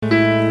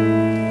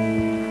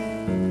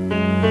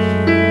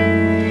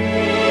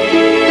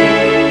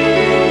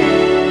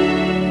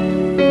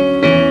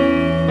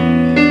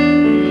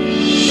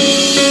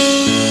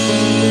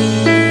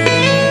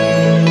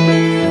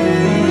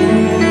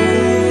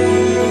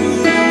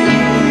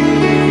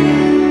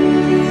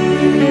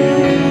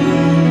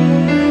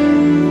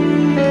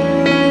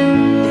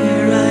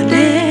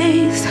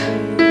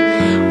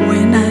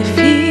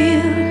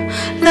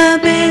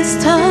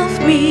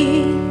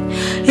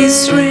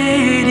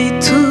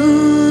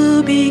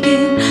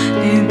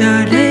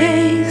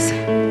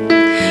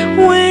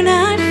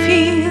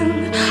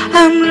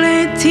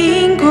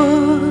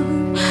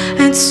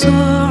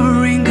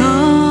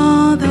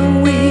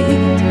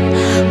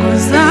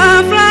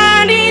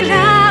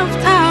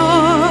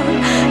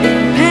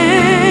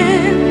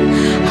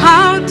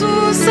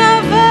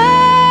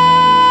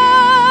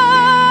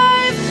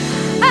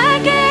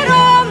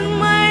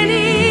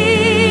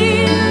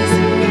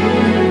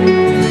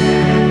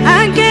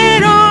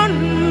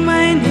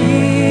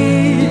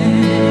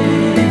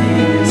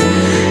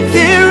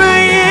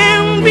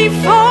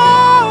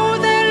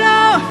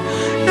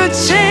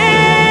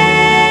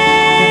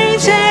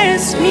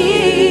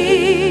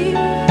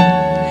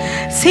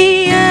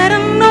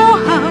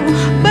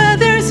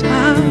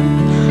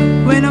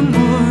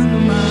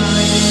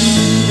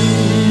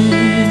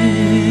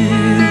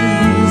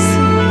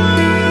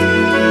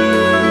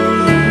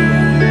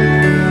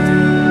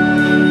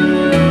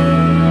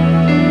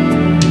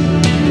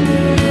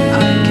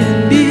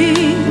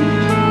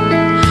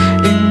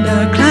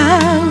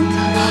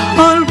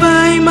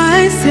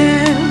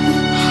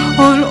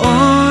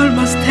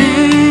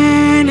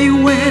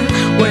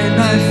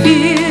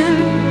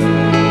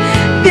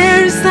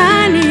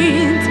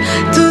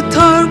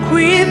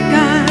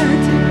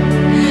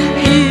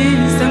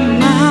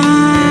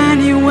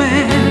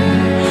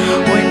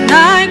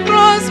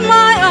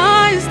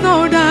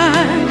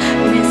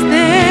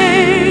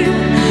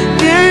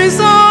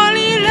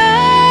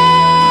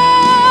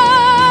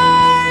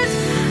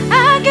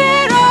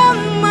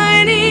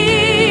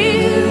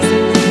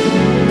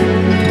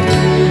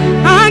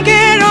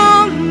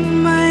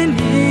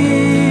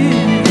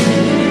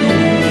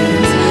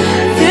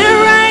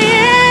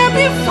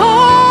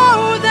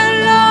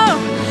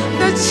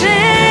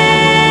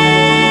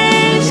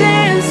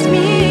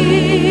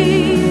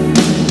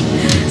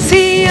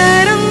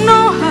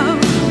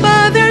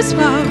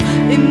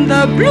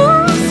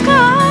blue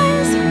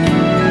skies,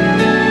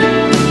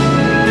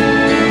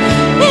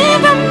 in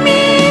the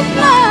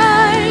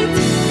midnight,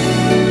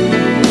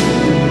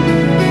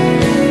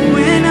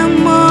 when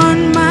I'm on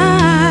my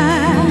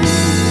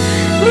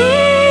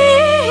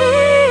knees.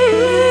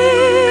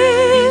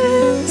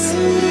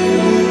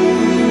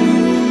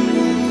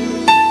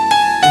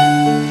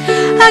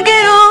 I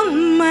get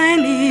on my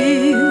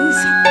knees.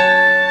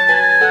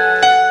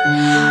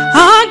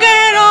 I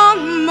get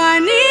on my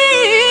knees.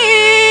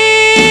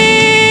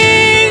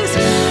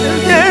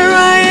 There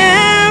I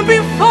am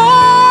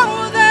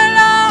before the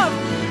love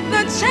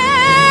that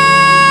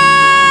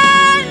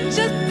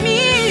changes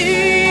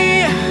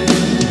me.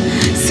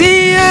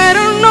 See, I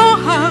don't know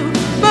how,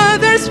 but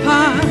there's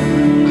power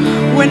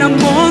when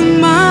I'm on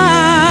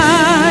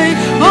my,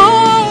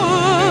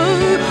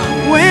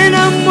 when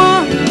I'm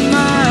on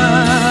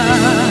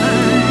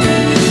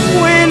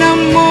when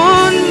I'm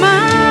on my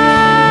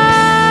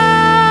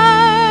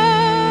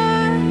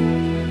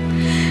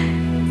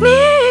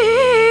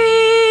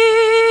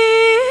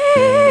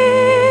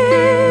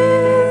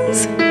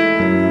knees.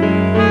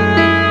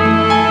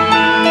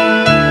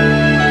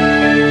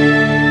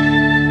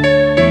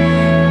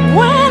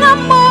 When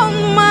I'm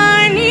on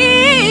my knees.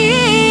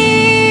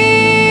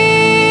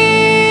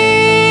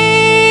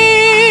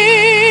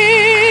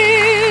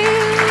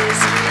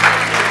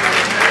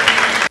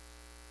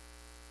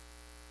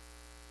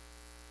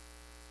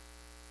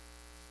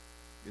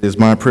 It is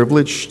my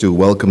privilege to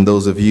welcome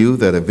those of you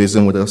that are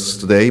visiting with us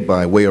today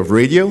by way of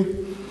radio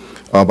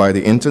or by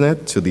the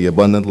internet to the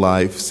Abundant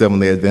Life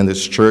Seventh-day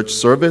Adventist Church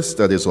service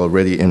that is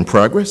already in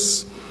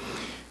progress.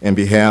 On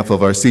behalf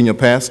of our senior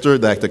pastor,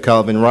 Dr.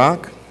 Calvin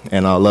Rock,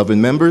 and our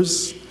loving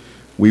members,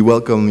 we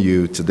welcome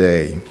you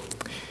today.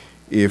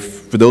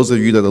 For those of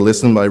you that are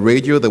listening by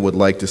radio that would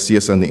like to see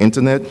us on the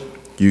internet,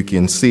 you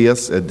can see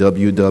us at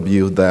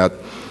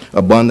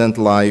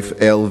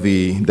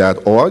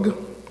www.abundantlifelv.org.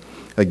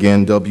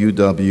 Again,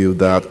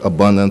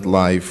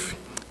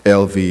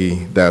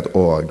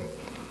 www.abundantlifelv.org.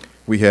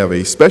 We have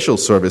a special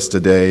service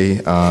today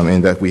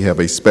in that we have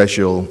a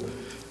special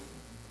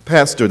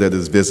pastor that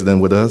is visiting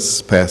with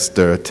us,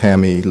 Pastor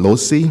Tammy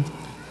Losi.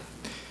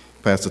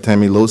 Pastor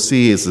Tammy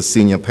Losi is the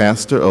senior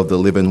pastor of the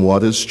Living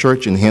Waters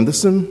Church in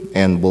Henderson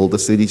and Boulder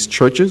City's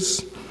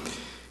churches.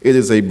 It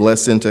is a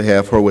blessing to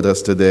have her with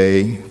us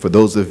today. For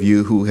those of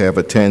you who have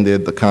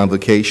attended the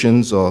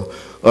convocations or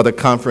other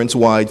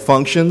conference-wide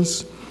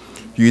functions,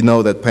 you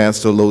know that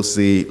Pastor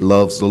Losi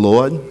loves the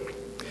Lord,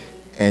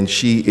 and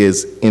she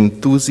is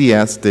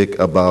enthusiastic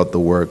about the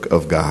work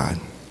of God.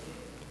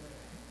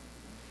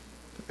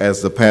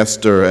 As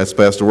Pastor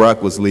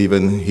Rock was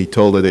leaving, he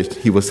told her that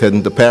he was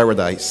heading to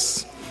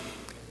paradise.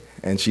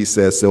 And she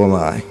said, so am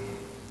I.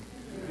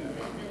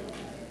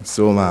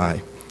 So am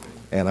I.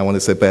 And I want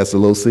to say, Pastor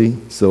Losi,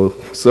 so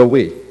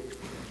we.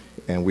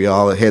 And we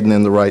all are heading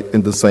in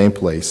the same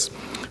place.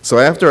 So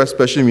after our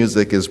special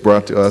music is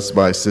brought to us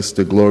by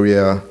Sister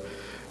Gloria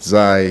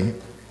Zai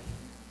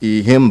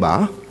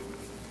Ihimba,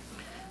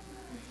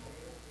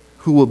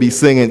 who will be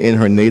singing in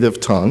her native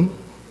tongue.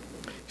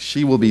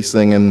 She will be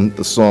singing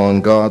the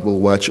song, God Will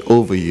Watch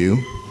Over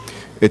You.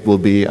 It will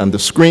be on the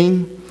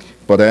screen,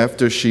 but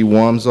after she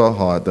warms her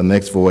heart, the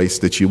next voice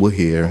that you will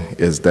hear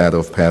is that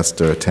of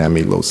Pastor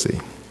Tammy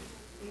Losi.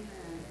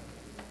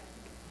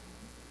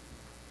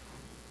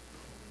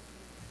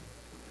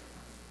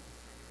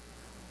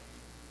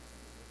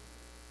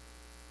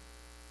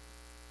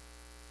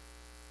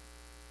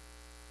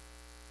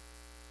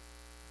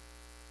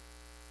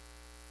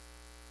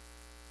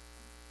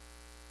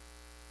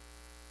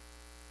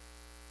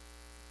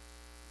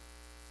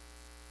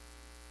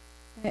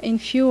 In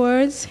few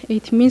words,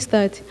 it means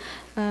that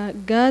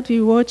God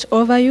will watch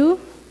over you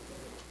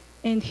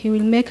and He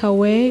will make a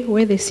way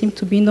where there seems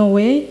to be no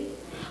way.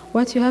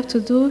 What you have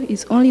to do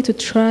is only to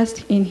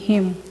trust in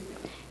Him,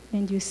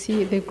 and you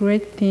see the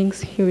great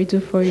things He will do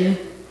for you.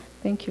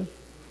 Thank you.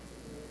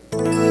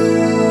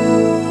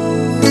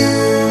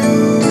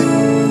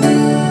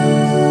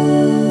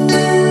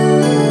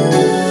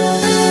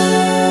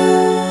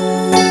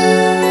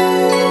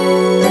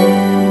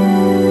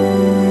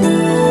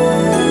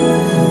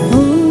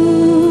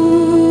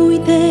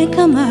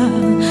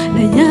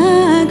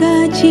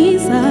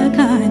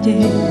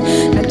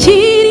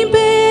 Nakiri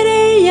imbere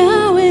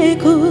yawe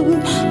ku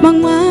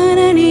manywa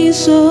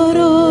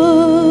n'ijoro,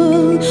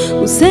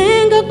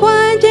 gusenga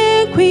kwanjye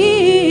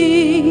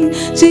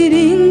kwinjira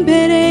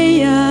imbere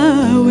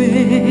yawe,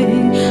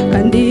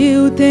 kandi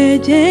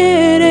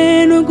utegere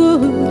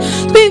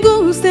n'ugutwi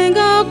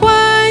gusenga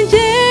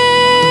kwanjye,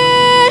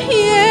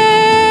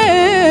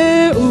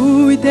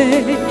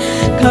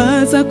 Uwiteka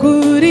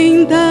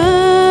azakurinda,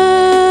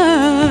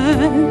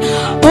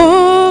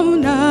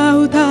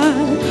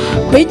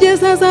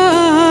 kwigeza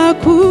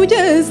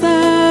azakugeza,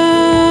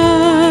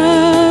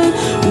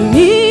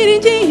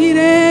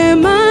 umwiringire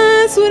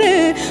maze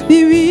urebe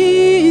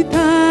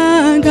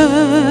ibitanga,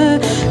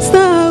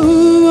 sa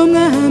uwo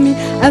mwami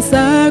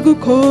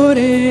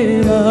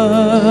azagukorera.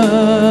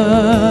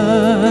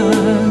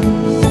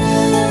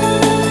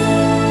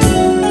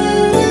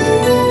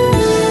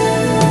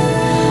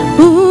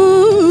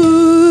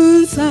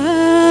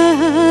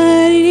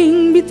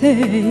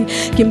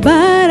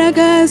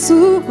 k'imbaraga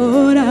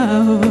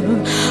z'uhoraho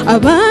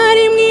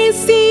abari mu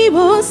isi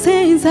bose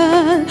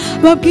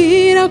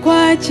nzababwira ko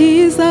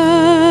akiza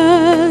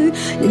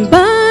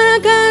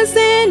imbaraga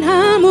ze nta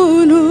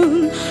muntu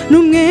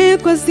n'umwe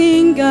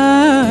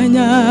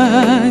twazinganya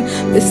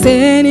mbese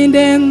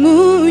ninde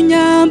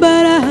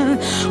munyambara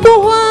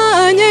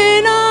uhwanye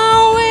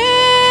nawe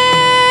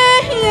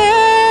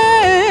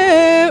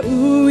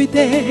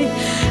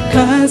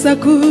Uwiteka aza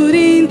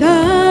kurinda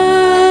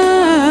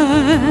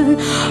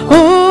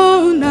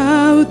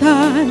nawe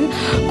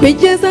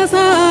utakwigeza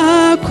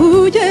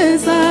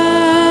azakugeza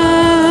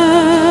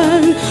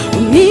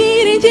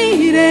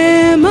umwiringire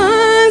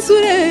maze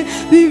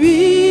urebe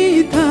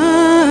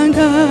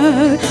ibitangaza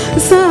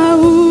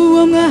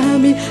uwo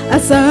mwami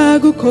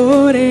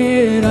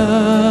azagukorera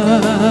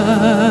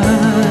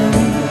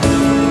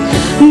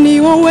ni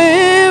wowe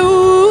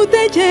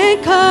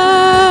utegeka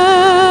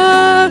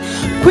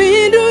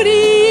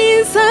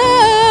kwinduriza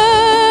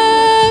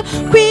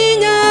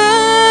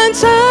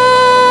kw'inyanja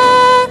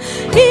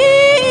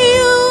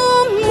iyo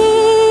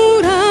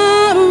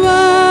umuraba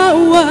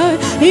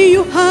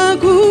iyo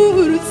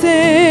uhagurutse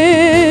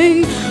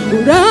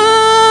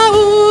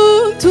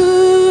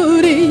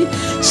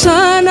urawuturisha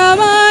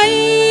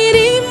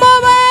n'abayirimo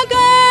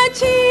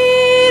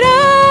bagakira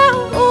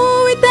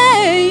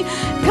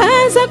Uwiteka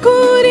aza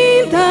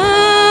kurinda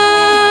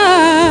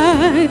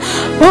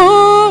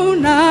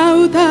nawe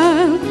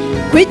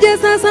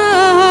utakwigeza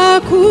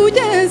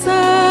azakugeza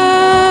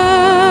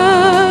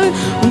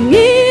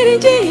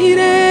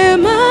umwiringire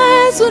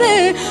maze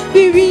urebe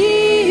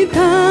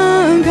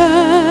ibitangaza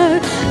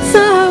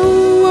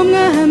uwo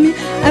mwami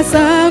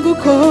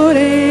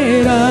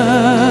azagukorera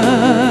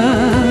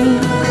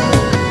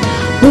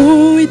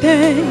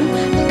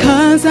Uwiteka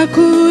aza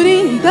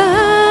kurinda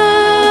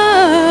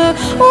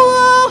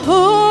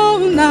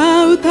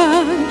nawe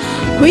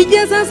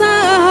utakwigeza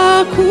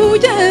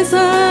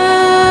azakugeza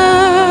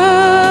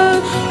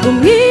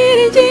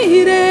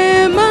umwiringire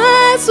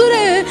maze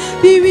urebe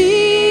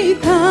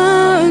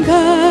ibitangaza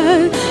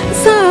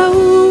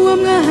uwo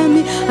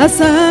mwami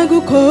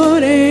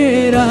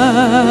azagukorera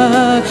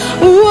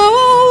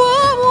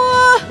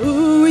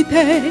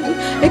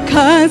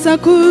Uwiteka aza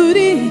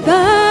kurinda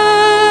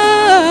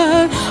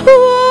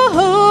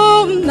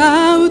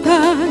nawe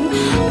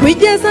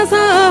utakwigeza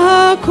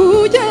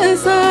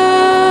azakugeza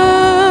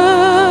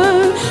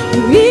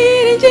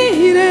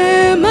umwiringire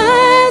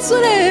maze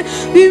urebe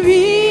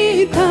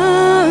ibitangaza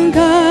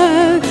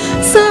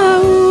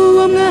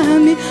uwo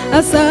mwami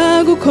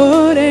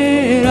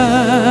azagukorera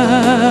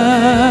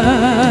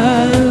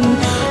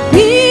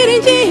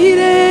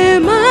umwiringire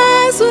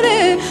maze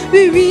urebe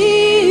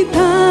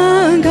ibitangaza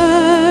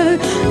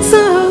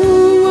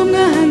uwo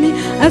mwami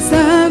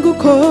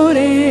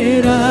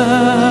azagukorera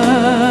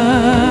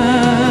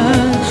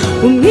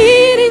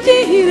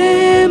umwiringire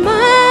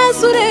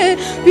maze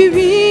urebe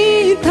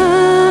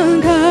ibitangaza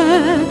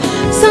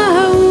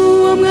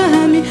uwo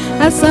mwami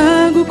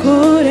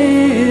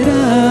azagukorera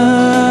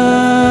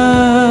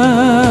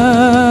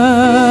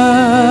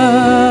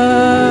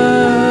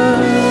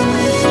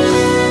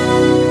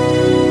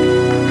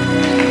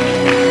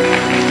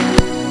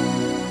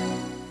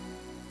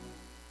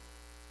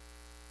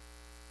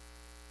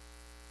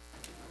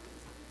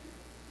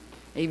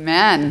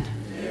Amen.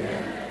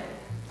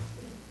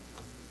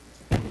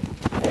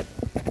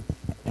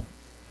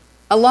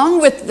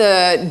 Along with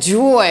the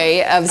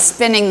joy of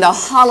spending the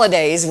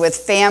holidays with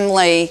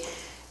family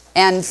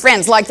and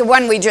friends, like the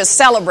one we just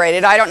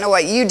celebrated, I don't know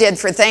what you did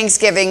for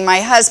Thanksgiving.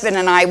 My husband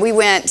and I, we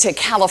went to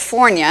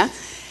California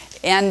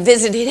and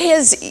visited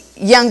his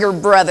younger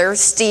brother,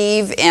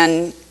 Steve,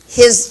 and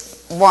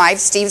his wife,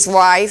 Steve's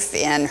wife,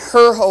 and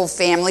her whole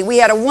family. We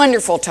had a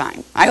wonderful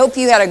time. I hope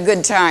you had a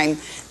good time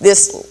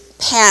this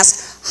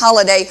past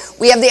holiday.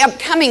 We have the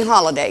upcoming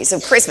holidays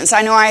of Christmas.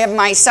 I know I have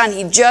my son.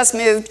 He just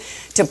moved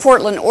to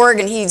Portland,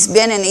 Oregon. He's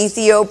been in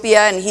Ethiopia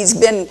and he's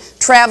been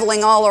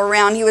traveling all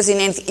around. He was in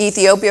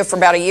Ethiopia for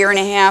about a year and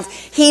a half.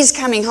 He's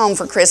coming home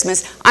for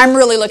Christmas. I'm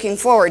really looking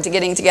forward to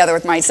getting together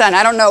with my son.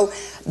 I don't know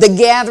the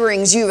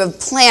gatherings you have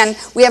planned.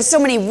 We have so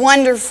many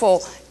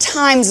wonderful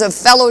times of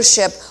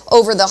fellowship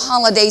over the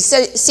holiday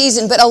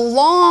season, but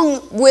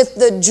along with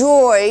the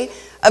joy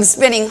of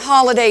spending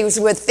holidays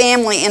with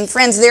family and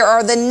friends, there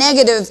are the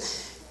negative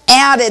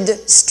added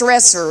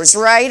stressors,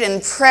 right,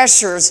 and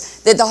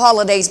pressures that the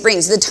holidays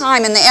brings. The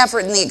time and the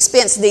effort and the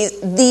expense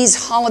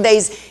these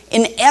holidays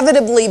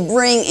inevitably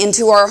bring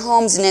into our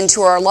homes and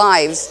into our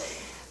lives.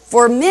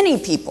 For many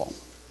people,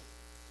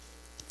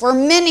 for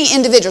many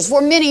individuals,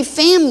 for many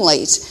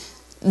families,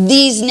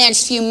 these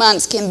next few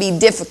months can be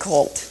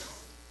difficult.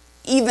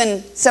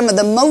 Even some of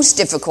the most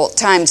difficult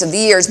times of the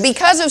years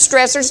because of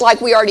stressors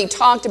like we already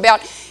talked about,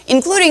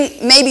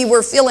 including maybe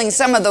we're feeling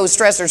some of those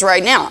stressors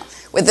right now.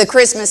 With the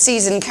Christmas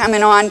season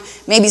coming on,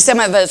 maybe some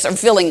of us are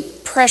feeling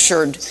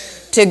pressured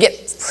to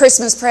get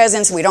Christmas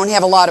presents. We don't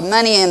have a lot of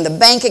money in the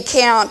bank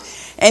account,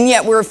 and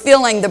yet we're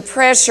feeling the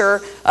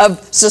pressure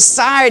of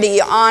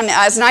society on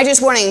us. And I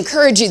just want to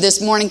encourage you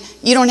this morning,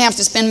 you don't have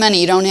to spend money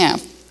you don't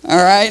have. All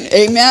right,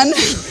 amen?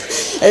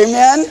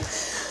 Amen?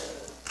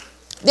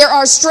 There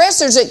are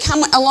stressors that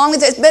come along with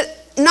this, but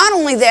not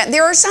only that,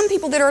 there are some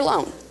people that are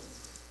alone,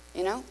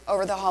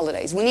 over the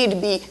holidays. We need to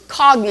be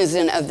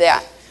cognizant of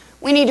that.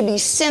 We need to be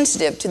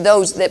sensitive to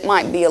those that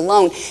might be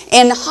alone.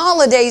 And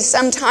holidays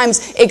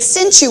sometimes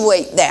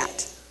accentuate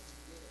that,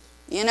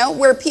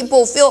 where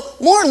people feel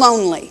more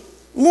lonely,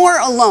 more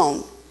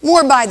alone,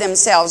 more by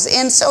themselves.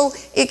 And so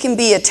it can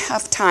be a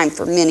tough time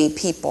for many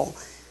people.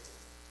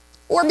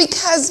 Or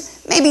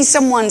because maybe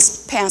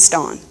someone's passed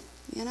on,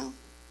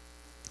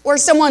 or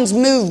someone's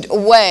moved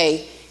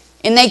away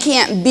and they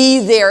can't be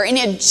there, and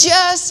it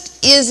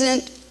just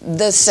isn't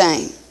the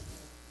same.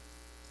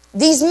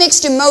 These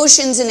mixed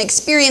emotions and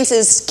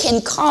experiences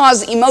can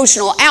cause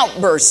emotional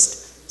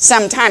outbursts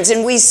sometimes,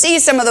 and we see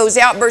some of those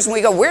outbursts and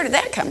we go, where did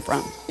that come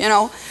from?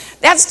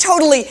 That's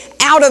totally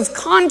out of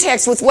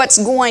context with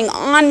what's going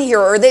on here,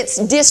 or that's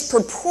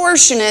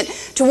disproportionate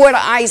to what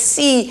I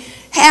see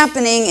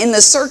happening in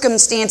the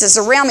circumstances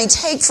around me.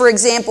 Take, for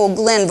example,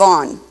 Glenn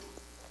Vaughn.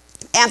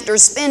 After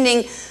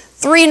spending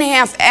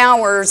 3.5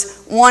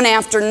 hours one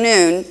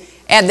afternoon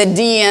at the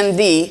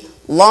DMV,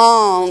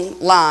 long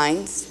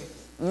lines,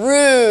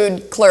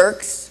 rude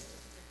clerks,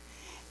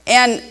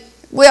 and,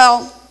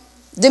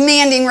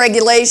 demanding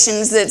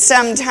regulations that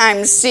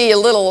sometimes see a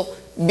little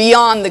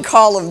beyond the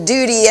call of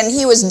duty, and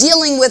he was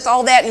dealing with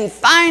all that, and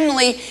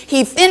finally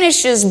he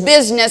finished his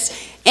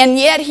business, and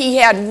yet he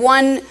had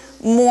one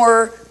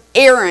more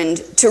errand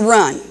to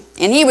run.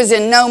 And he was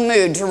in no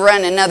mood to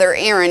run another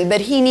errand, but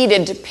he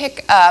needed to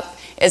pick up,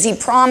 as he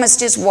promised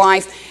his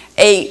wife,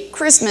 a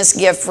Christmas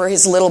gift for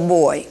his little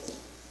boy.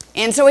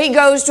 And so he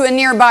goes to a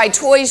nearby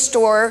toy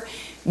store,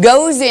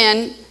 goes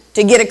in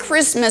to get a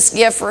Christmas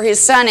gift for his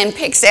son, and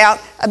picks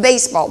out a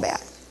baseball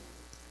bat.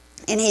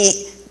 And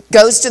he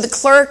goes to the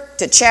clerk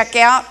to check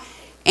out,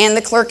 and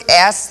the clerk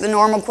asks the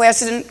normal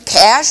question,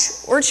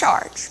 cash or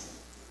charge?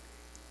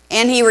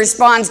 And he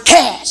responds,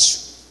 cash.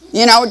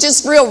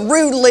 Just real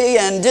rudely,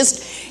 and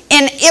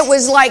it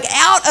was like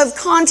out of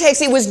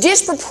context. It was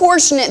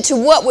disproportionate to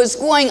what was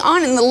going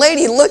on, and the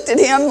lady looked at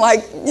him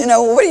like,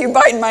 what are you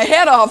biting my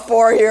head off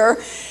for here?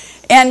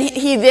 And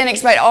he then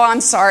explained,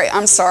 I'm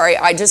sorry,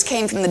 I just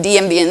came from the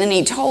DMV, and then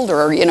he told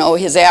her,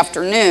 his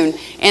afternoon,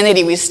 and that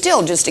he was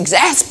still just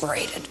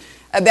exasperated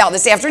about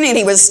this afternoon.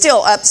 He was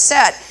still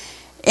upset.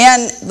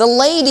 And the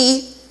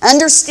lady,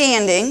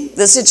 understanding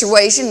the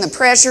situation, the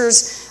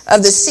pressures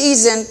of the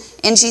season,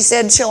 and she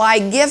said, shall I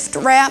gift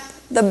wrap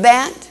the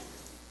bat,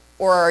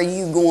 or are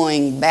you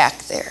going back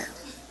there?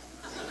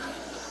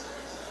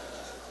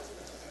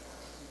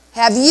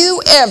 Have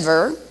you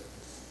ever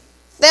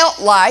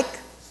felt like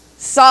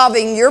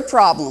solving your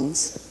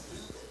problems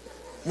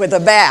with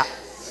a bat?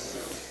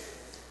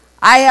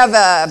 I have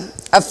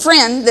a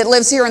friend that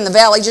lives here in the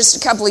valley. Just a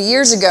couple of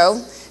years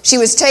ago, she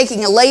was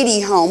taking a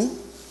lady home,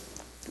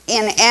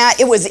 and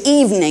it was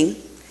evening.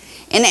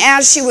 And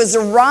as she was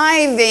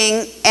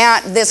arriving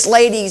at this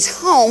lady's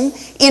home,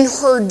 in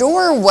her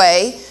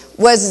doorway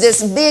was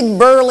this big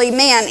burly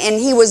man, and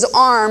he was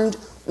armed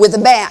with a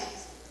bat.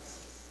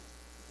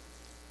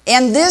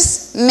 And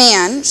this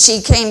man,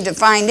 she came to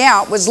find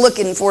out, was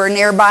looking for a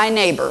nearby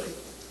neighbor.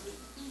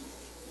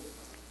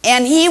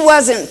 And he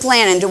wasn't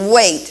planning to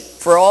wait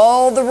for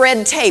all the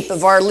red tape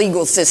of our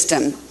legal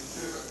system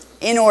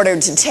in order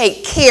to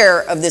take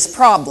care of this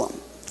problem.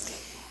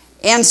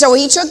 And so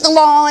he took the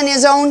law in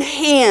his own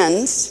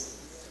hands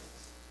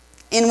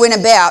and went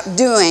about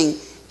doing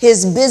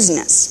his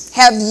business.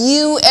 Have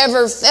you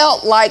ever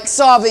felt like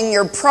solving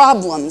your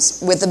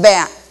problems with a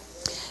bat?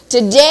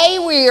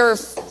 Today we are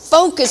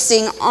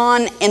focusing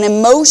on an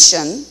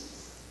emotion,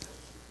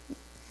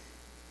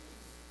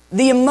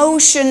 the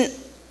emotion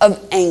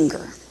of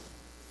anger.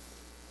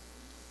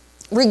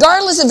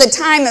 Regardless of the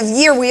time of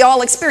year, we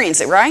all experience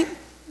it, right?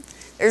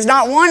 There's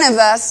not one of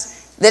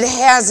us that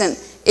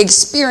hasn't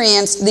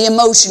experienced the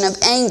emotion of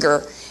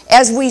anger.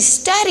 As we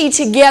study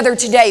together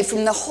today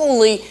from the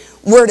Holy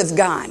Word of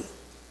God,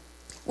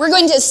 we're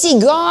going to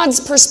see God's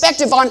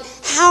perspective on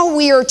how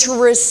we are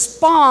to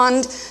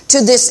respond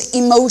to this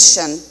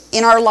emotion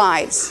in our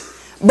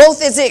lives,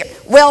 both as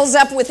it wells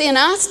up within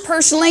us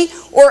personally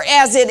or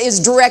as it is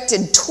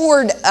directed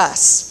toward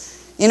us.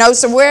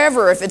 So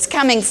wherever, if it's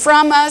coming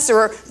from us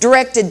or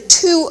directed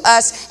to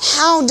us,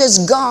 how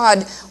does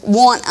God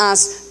want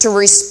us to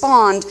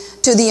respond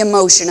to the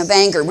emotion of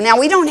anger? Now,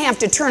 we don't have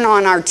to turn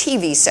on our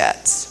TV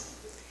sets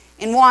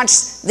and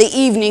watch the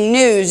evening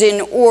news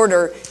in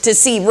order to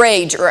see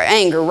rage or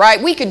anger,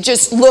 right? We could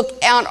just look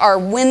out our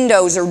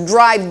windows or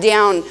drive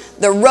down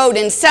the road,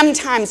 and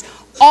sometimes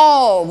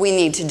all we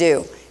need to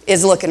do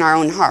is look in our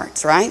own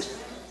hearts, right?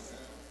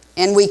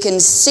 And we can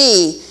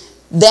see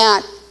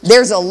that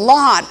there's a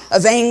lot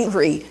of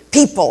angry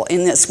people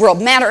in this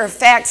world. Matter of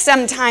fact,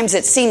 sometimes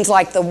it seems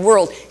like the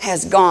world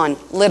has gone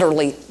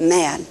literally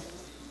mad.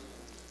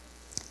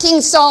 King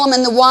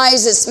Solomon, the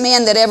wisest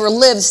man that ever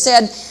lived,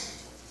 said,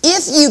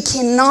 if you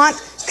cannot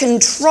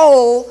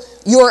control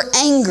your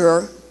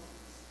anger,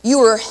 you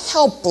are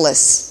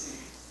helpless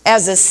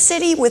as a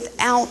city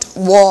without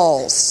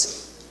walls.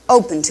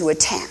 open to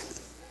attack.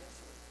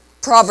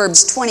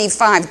 Proverbs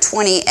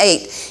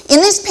 25:28. In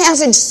this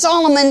passage,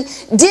 Solomon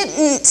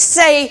didn't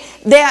say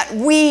that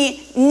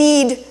we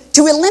need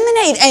to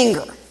eliminate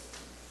anger.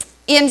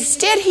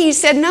 Instead, he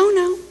said,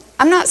 no,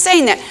 I'm not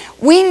saying that.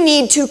 We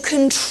need to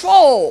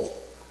control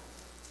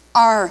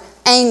our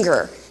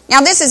anger.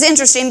 Now, this is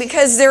interesting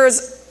because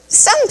there's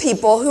some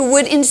people who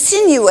would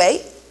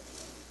insinuate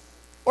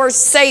or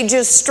say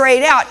just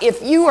straight out,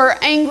 if you are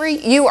angry,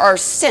 you are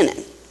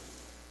sinning.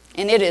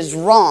 And it is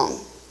wrong.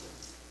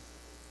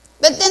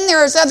 But then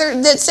there's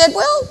others that said,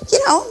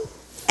 well,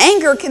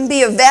 anger can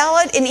be a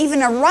valid and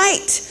even a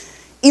right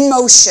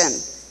emotion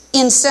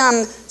in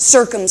some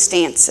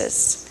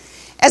circumstances.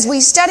 As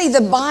we study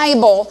the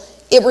Bible,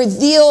 it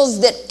reveals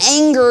that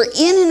anger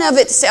in and of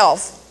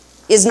itself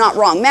is not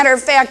wrong. Matter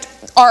of fact,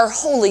 our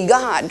holy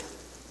God,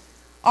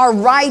 our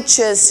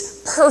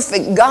righteous,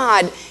 perfect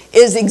God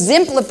is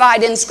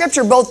exemplified in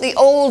Scripture, both the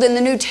Old and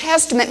the New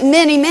Testament,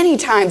 many, many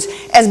times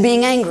as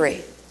being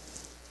angry.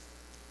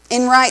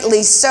 And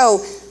rightly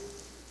so.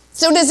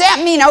 So does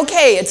that mean,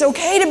 okay, it's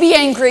okay to be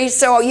angry,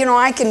 so,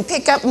 I can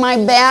pick up my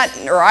bat,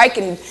 or I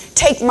can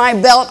take my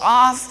belt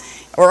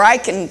off, or I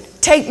can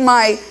take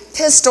my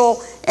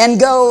pistol and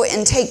go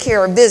and take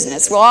care of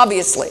business? Well,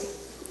 obviously,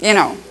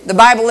 the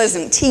Bible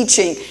isn't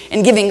teaching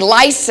and giving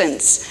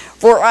license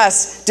for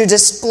us to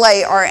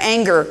display our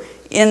anger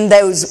in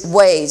those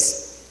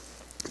ways.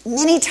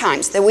 Many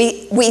times that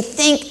we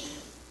think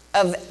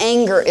of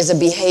anger as a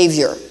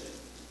behavior,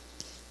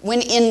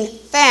 when in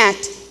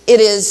fact it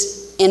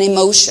is an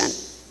emotion.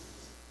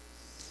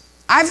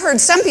 I've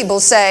heard some people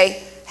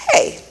say,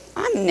 hey,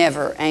 I'm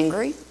never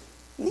angry.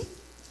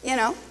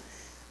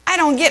 I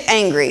don't get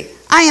angry.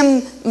 I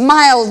am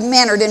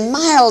mild-mannered and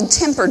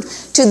mild-tempered.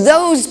 To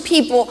those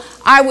people,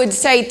 I would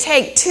say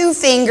take 2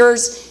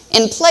 fingers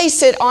and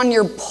place it on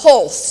your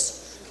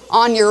pulse,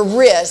 on your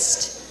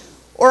wrist,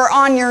 or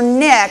on your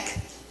neck,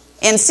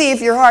 and see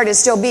if your heart is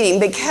still beating.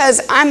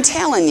 Because I'm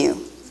telling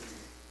you,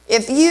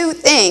 if you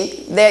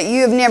think that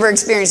you have never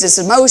experienced this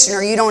emotion,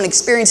 or you don't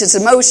experience this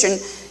emotion,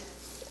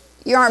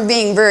 you aren't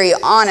being very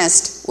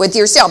honest with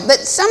yourself. But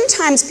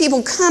sometimes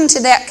people come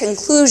to that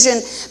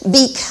conclusion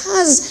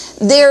because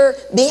their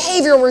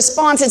behavioral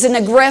response is an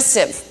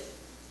aggressive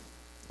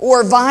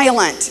or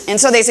violent. And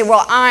so they say,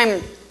 well,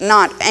 I'm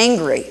not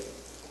angry.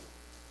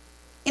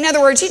 In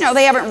other words,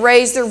 they haven't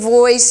raised their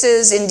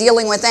voices in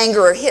dealing with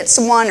anger or hit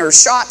someone or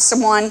shot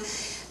someone.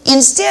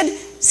 Instead,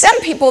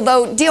 some people,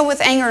 though, deal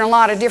with anger in a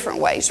lot of different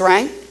ways,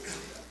 right?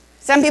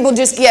 Some people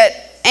just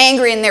get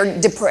angry and they're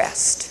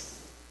depressed.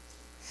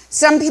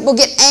 Some people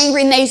get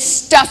angry and they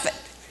stuff it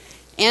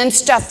and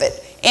stuff it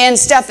and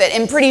stuff it.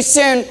 And pretty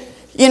soon,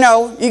 you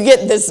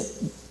get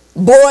this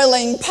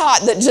boiling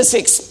pot that just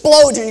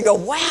explodes and you go,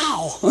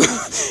 wow,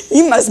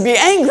 you must be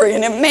angry.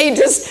 And it may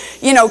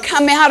just,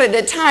 come out at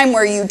a time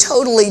where you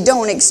totally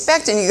don't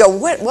expect it. And you go,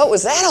 what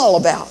was that all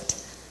about?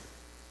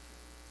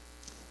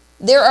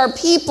 There are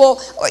people,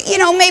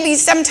 maybe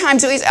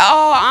sometimes we say,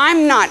 oh,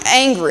 I'm not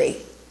angry.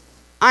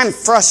 I'm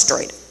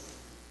frustrated.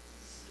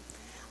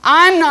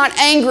 I'm not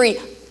angry.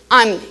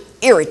 I'm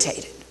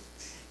irritated.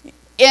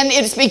 And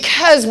it's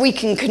because we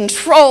can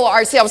control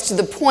ourselves to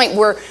the point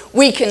where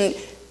we can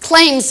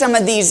claim some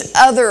of these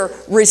other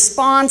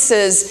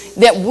responses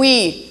that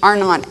we are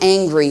not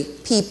angry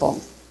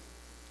people.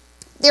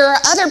 There are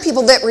other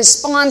people that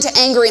respond to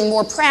anger in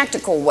more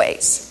practical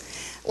ways.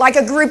 Like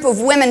a group of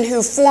women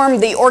who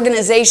formed the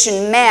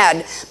organization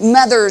MAD,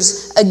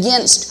 Mothers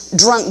Against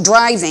Drunk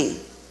Driving.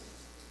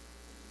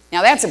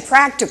 Now that's a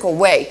practical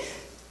way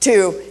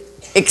to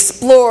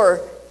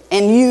explore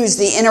and use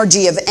the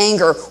energy of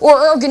anger.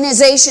 Or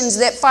organizations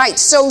that fight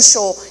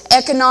social,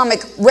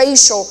 economic,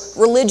 racial,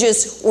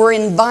 religious, or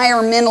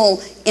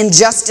environmental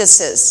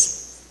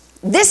injustices.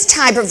 This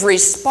type of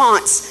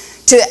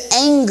response to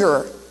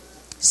anger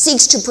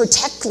seeks to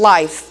protect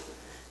life,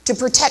 to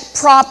protect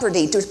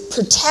property, to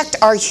protect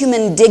our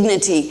human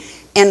dignity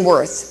and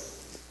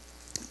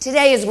worth.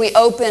 Today, as we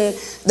open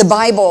the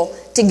Bible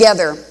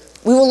together,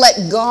 we will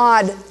let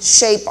God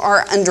shape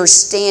our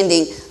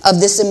understanding of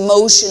this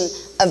emotion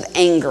of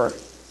anger.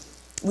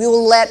 We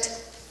will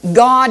let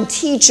God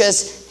teach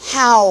us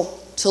how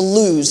to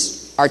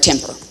lose our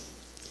temper.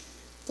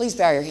 Please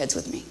bow your heads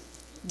with me.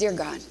 Dear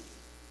God,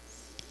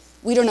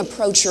 we don't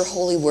approach your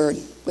holy word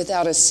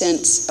without a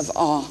sense of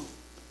awe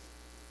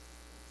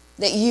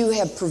that you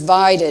have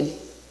provided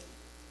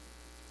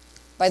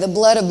by the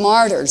blood of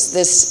martyrs,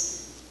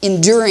 this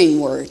enduring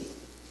word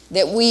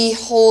that we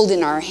hold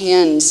in our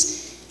hands,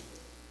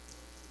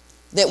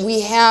 that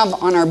we have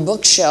on our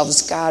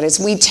bookshelves, God. As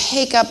we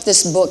take up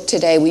this book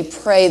today, we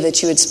pray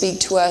that you would speak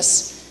to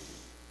us,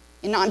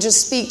 and not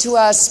just speak to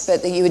us,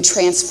 but that you would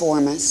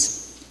transform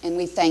us. And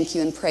we thank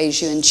you and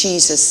praise you in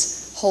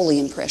Jesus' holy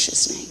and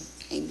precious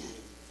name. Amen.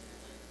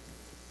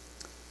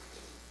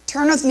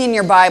 Turn with me in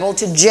your Bible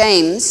to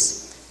James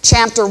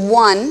chapter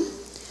 1.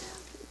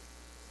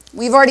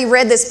 We've already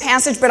read this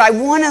passage, but I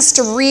want us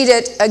to read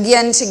it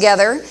again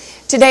together.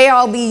 Today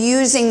I'll be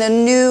using the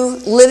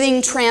New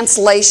Living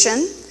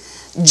Translation.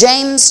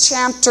 James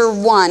chapter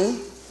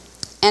 1,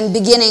 and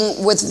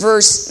beginning with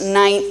verse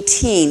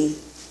 19.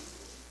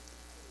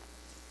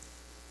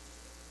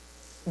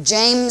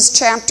 James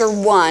chapter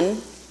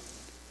 1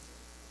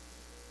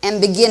 and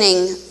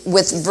beginning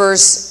with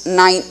verse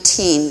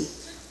 19.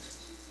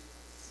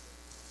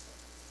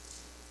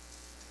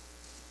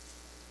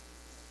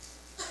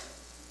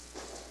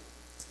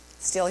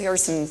 Still hear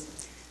some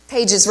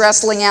pages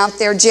rustling out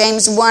there.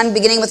 James 1,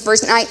 beginning with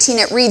verse 19,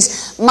 it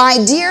reads, "My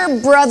dear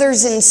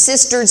brothers and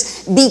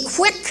sisters, be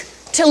quick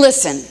to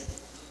listen,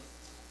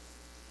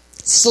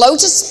 slow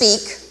to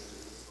speak,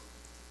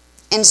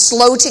 and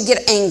slow to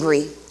get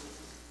angry.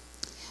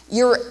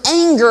 Your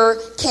anger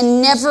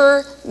can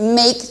never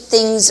make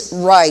things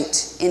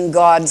right in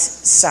God's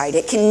sight.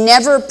 It can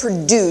never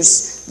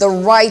produce the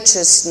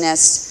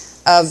righteousness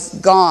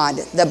of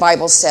God," the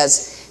Bible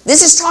says.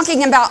 This is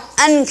talking about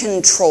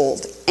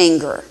uncontrolled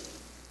anger.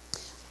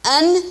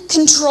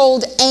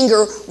 Uncontrolled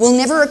anger will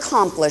never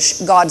accomplish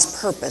God's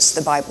purpose,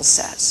 the Bible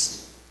says.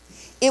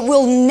 It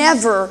will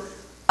never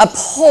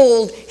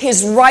uphold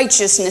His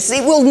righteousness.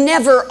 It will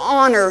never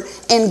honor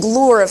and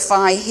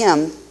glorify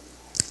Him.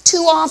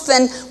 Too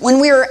often,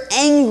 when we are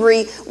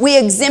angry, we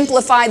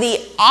exemplify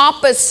the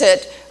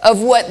opposite of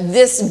what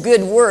this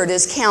good word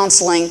is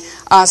counseling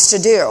us to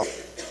do.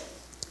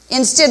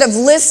 Instead of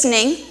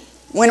listening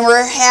when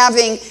we're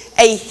having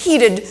a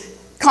heated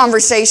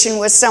conversation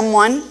with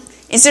someone,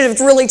 instead of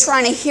really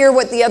trying to hear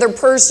what the other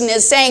person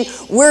is saying,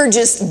 we're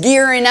just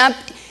gearing up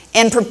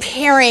and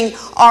preparing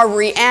our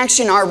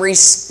reaction, our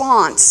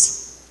response.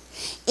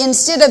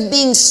 Instead of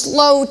being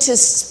slow to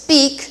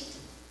speak,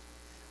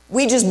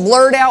 we just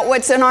blurt out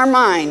what's in our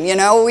mind.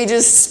 We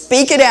just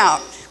speak it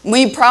out.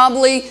 We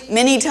probably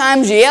many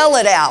times yell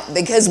it out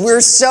because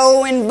we're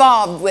so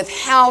involved with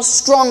how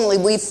strongly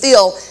we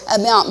feel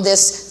about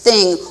this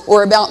thing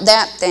or about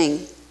that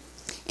thing.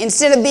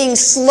 Instead of being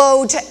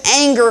slow to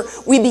anger,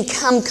 we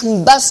become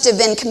combustive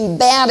and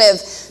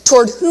combative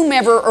toward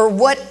whomever or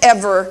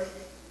whatever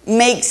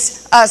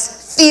makes us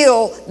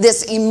feel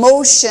this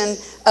emotion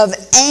of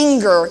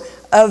anger,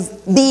 of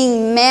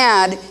being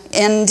mad,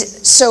 and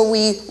so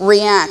we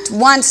react.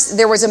 Once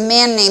there was a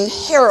man named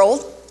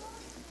Harold,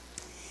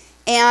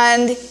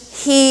 and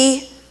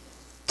he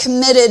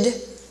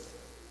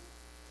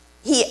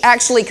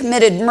actually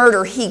committed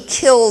murder. He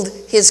killed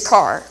his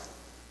car.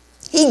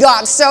 He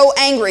got so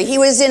angry. He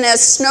was in a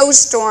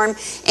snowstorm,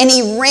 and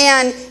he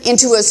ran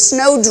into a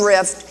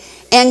snowdrift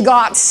and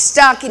got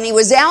stuck, and he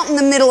was out in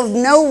the middle of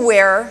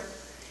nowhere,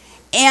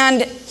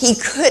 and he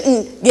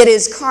couldn't get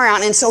his car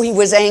out, and so he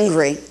was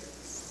angry.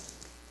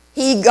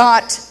 He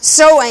got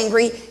so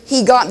angry,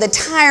 he got the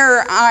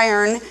tire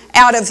iron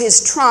out of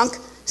his trunk,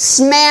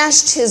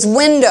 smashed his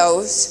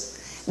windows,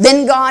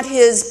 then got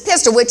his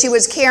pistol, which he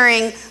was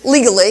carrying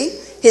legally,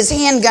 his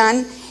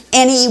handgun,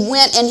 and he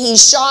went and he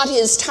shot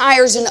his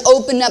tires and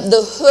opened up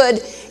the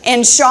hood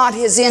and shot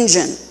his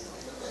engine.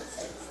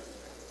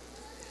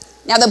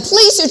 Now, the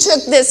police who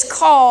took this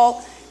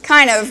call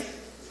kind of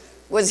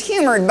was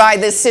humored by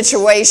this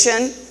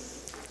situation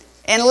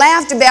and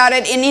laughed about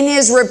it, and in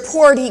his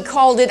report he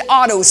called it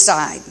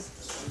autocide.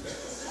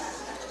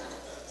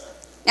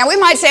 Now, we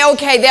might say,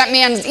 okay, that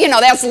man's,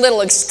 that's a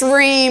little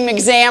extreme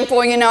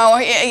example, he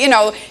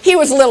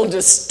was a little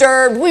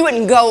disturbed. We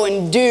wouldn't go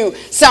and do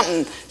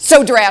something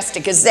so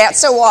drastic as that,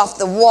 so off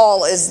the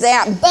wall as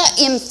that. But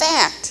in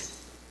fact,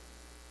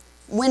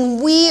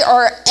 when we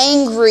are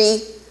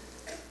angry,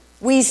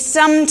 we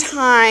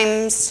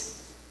sometimes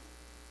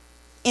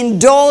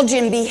indulge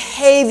in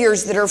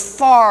behaviors that are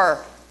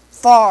far,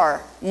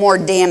 far more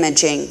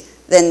damaging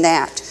than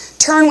that.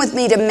 Turn with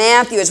me to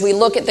Matthew as we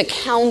look at the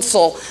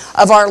counsel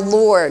of our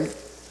Lord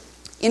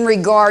in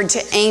regard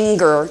to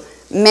anger.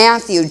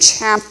 Matthew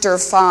chapter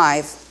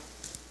 5.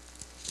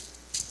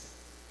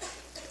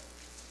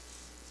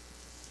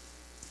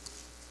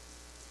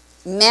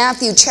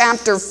 Matthew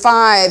chapter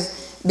 5,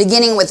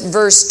 beginning with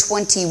verse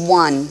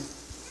 21.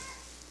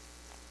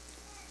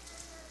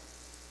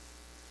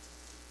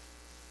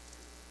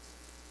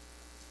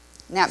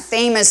 That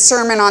famous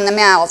Sermon on the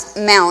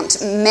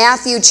Mount,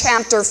 Matthew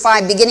chapter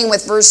 5, beginning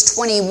with verse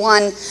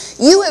 21,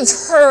 "You have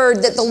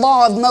heard that the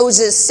law of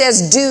Moses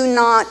says, 'Do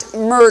not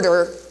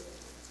murder.'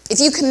 If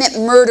you commit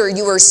murder,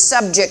 you are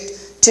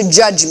subject to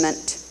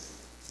judgment.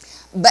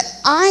 But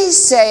I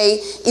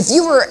say, if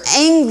you are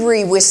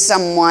angry with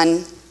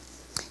someone,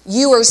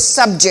 you are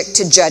subject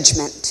to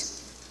judgment.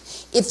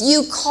 If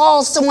you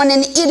call someone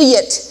an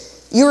idiot,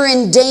 you are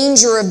in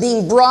danger of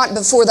being brought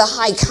before the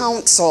high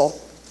council.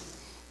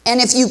 And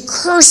if you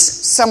curse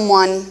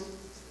someone,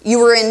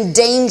 you are in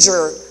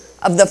danger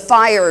of the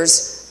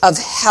fires of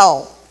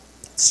hell."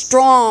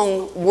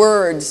 Strong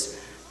words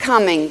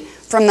coming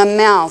from the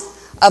mouth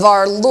of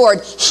our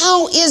Lord.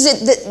 How is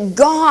it that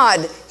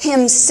God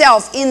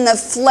Himself in the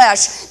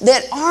flesh,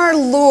 that our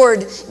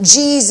Lord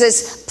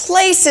Jesus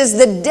places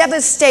the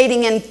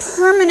devastating and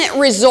permanent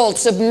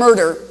results of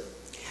murder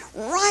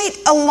right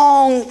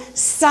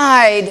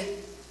alongside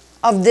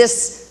of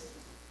this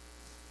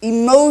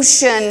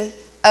emotion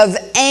of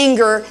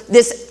anger,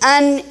 this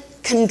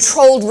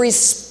uncontrolled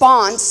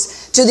response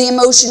to the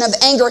emotion of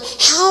anger.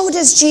 How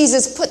does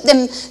Jesus put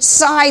them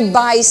side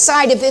by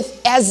side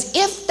as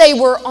if they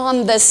were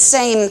on the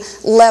same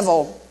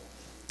level?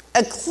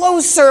 A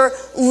closer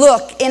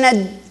look in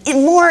a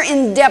more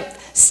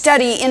in-depth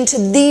study into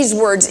these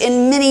words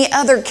in many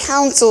other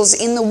counsels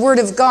in the Word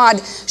of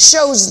God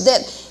shows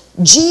that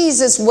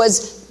Jesus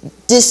was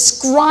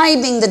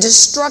describing the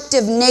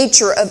destructive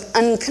nature of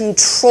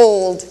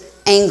uncontrolled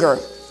anger.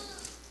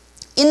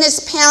 In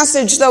this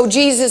passage, though,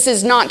 Jesus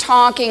is not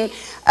talking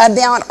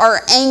about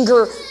our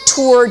anger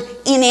toward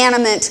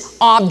inanimate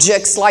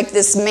objects like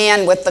this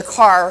man with the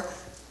car,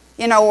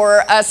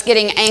 or us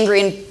getting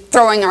angry and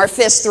throwing our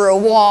fist through a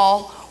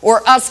wall,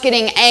 or us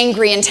getting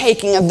angry and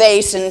taking a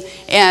vase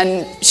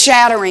and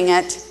shattering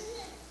it.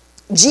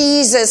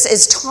 Jesus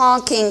is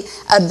talking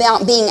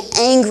about being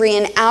angry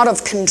and out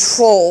of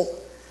control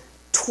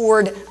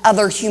toward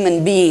other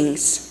human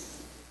beings.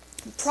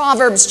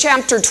 Proverbs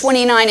chapter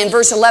 29 and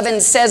verse 11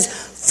 says,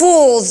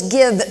 "Fools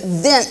give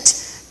vent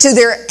to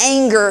their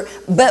anger,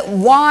 but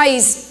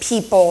wise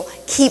people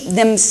keep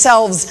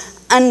themselves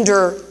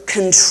under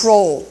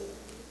control."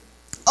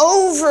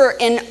 Over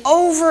and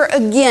over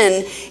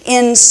again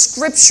in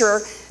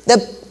Scripture,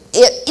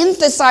 it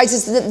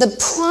emphasizes that the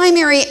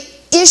primary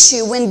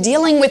issue when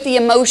dealing with the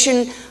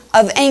emotion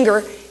of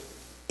anger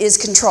is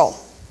control.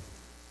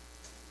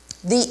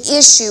 The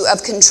issue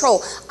of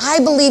control. I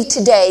believe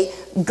today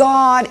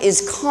God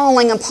is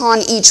calling upon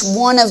each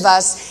one of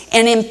us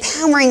and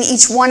empowering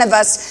each one of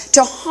us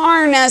to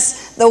harness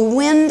the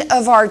wind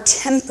of our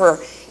temper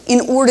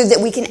in order that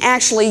we can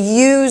actually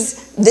use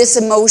this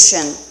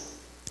emotion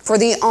for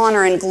the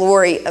honor and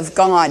glory of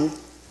God.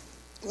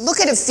 Look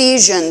at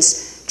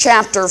Ephesians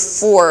chapter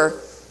 4.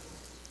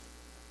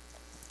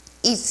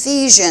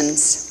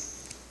 Ephesians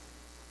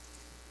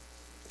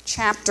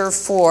chapter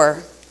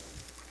 4.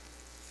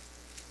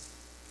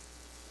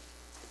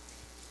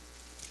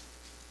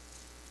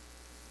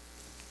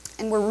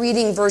 And we're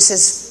reading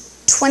verses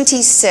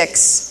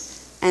 26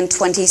 and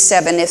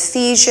 27.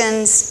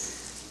 Ephesians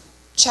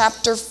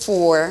chapter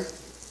 4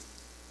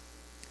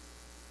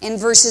 and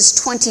verses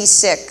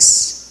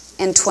 26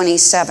 and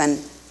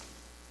 27.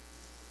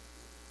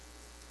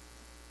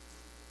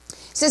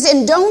 It says,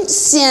 "And don't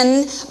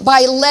sin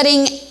by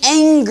letting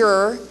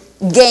anger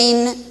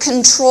gain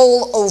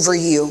control over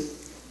you.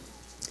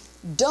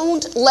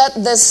 Don't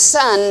let the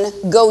sun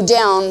go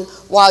down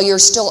while you're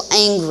still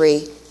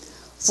angry,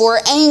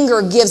 for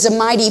anger gives a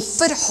mighty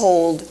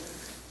foothold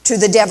to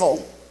the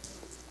devil."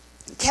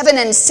 Kevin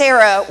and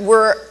Sarah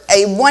were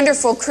a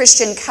wonderful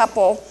Christian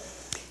couple,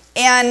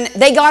 and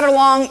they got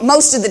along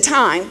most of the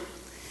time.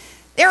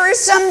 There are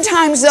some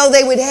times, though,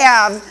 they would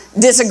have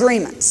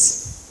disagreements.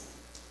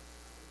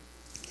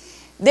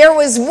 There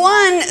was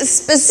one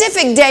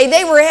specific day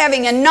they were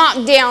having a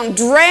knockdown,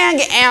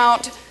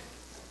 drag-out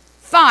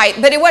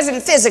fight, but it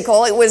wasn't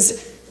physical. It was,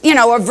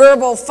 a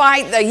verbal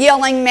fight, the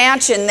yelling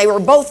match, and they were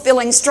both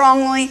feeling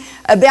strongly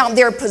about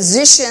their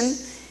position.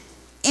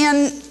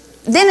 And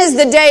then as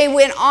the day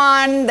went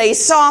on, she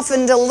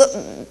softened a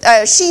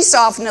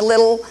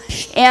little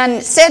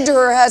and said to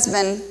her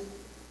husband,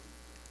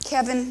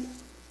 "Kevin,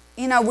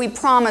 we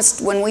promised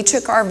when we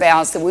took our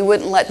vows that we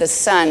wouldn't let the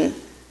sun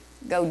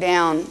go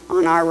down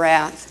on our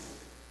wrath.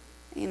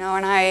 And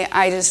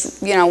I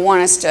just,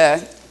 want us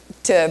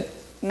to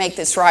make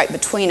this right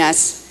between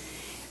us."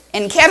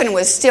 And Kevin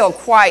was still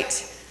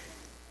quite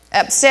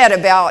upset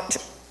about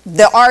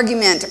the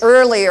argument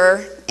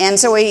earlier, and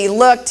so he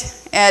looked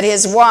at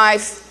his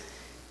wife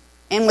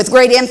and with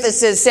great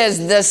emphasis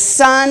says, "The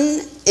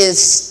sun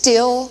is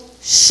still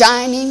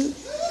shining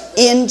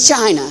in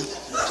China."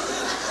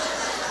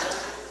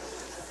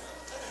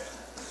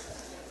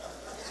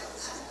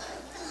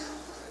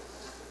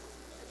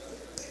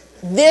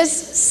 This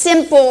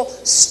simple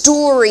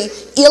story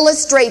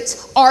illustrates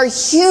our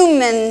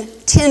human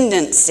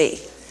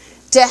tendency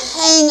to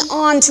hang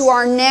on to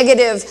our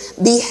negative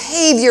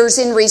behaviors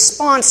in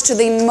response to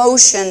the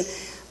emotion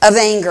of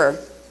anger.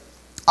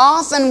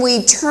 Often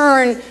we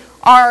turn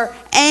our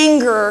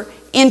anger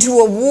into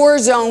a war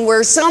zone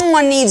where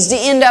someone needs to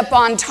end up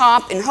on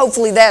top, and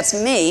hopefully that's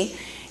me,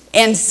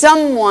 and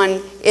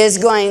someone is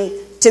going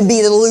to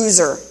be the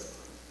loser,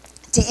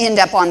 to end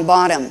up on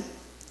bottom.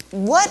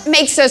 What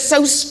makes us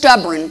so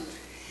stubborn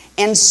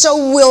and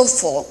so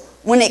willful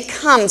when it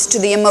comes to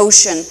the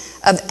emotion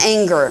of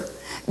anger?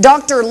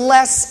 Dr.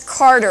 Les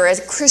Carter, a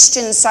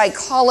Christian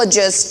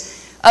psychologist,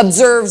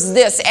 observes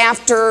this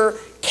after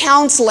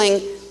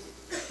counseling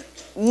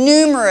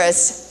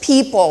numerous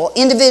people,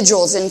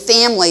 individuals and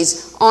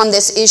families on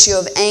this issue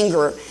of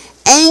anger.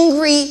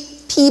 Angry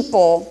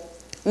people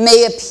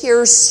may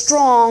appear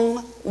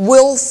strong,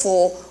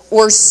 willful,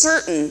 or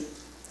certain,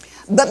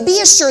 but be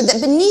assured that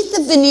beneath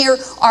the veneer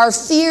are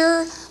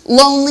fear,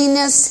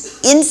 loneliness,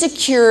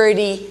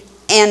 insecurity,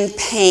 and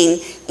pain.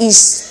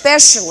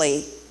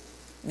 Especially,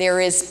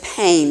 there is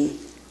pain,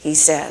 he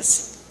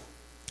says.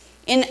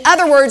 In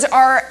other words,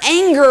 our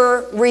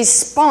anger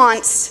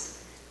response,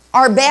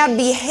 our bad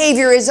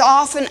behavior is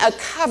often a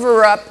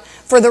cover-up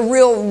for the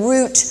real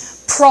root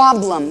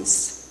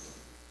problems.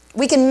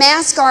 We can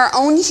mask our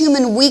own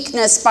human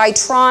weakness by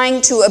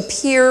trying to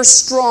appear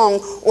strong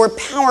or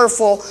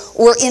powerful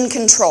or in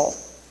control.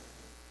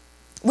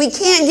 We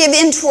can't give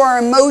in to our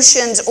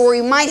emotions, or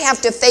we might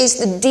have to face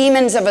the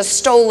demons of a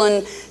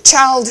stolen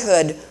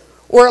childhood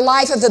or a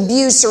life of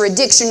abuse or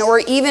addiction, or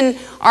even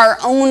our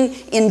own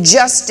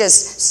injustice,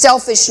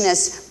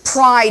 selfishness,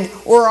 pride,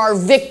 or our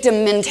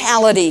victim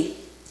mentality.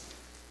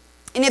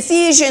 In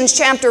Ephesians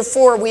chapter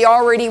 4, we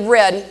already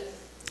read,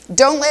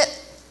 Don't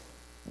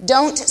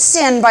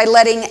sin by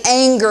letting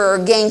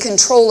anger gain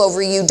control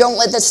over you. Don't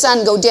let the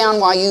sun go down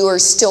while you are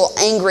still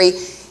angry.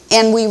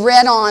 And we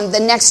read on,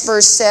 the next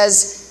verse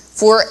says,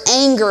 for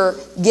anger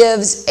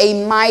gives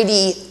a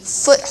mighty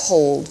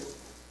foothold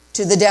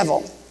to the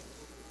devil.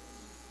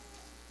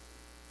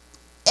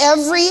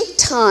 Every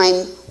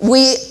time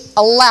we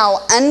allow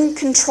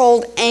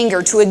uncontrolled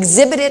anger to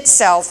exhibit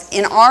itself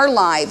in our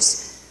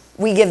lives,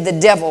 we give the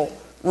devil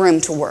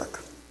room to work.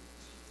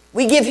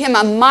 We give him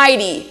a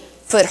mighty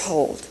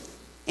foothold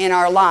in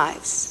our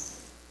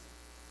lives.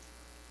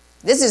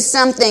 This is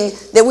something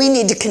that we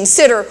need to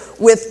consider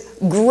with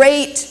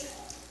great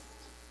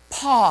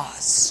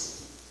pause.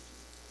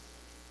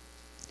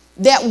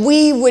 That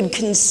we would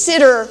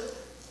consider,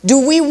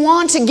 do we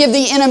want to give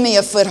the enemy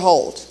a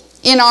foothold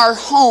in our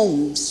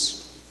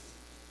homes,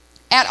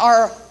 at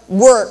our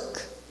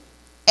work,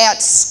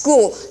 at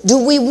school?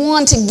 Do we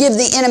want to give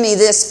the enemy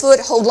this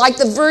foothold? Like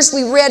the verse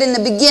we read in the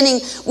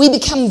beginning, we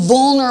become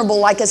vulnerable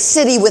like a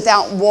city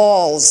without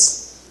walls.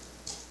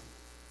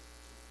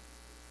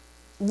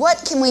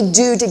 What can we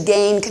do to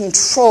gain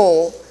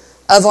control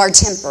of our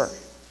temper?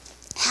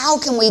 How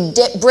can we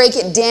break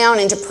it down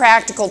into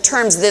practical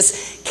terms,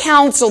 this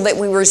counsel that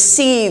we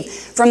receive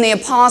from the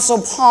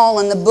Apostle Paul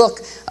in the book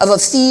of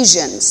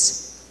Ephesians?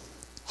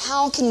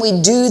 How can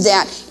we do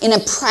that in a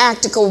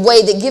practical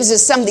way that gives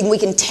us something we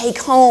can take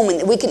home and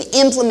that we can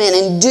implement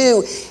and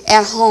do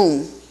at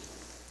home?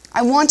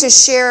 I want to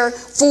share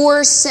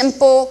 4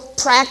 simple,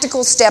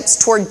 practical steps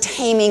toward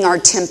taming our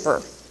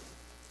temper.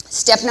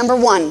 Step number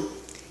 1,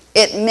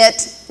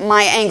 admit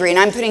my anger. And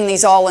I'm putting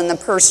these all in the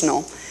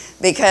personal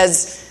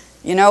because,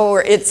 you know,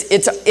 it's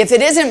if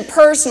it isn't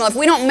personal, if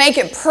we don't make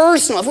it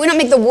personal, if we don't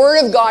make the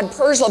Word of God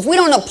personal, if we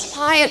don't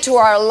apply it to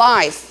our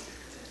life,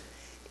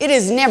 it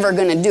is never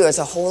going to do us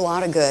a whole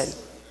lot of good.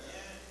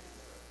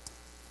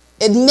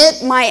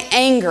 Admit my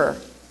anger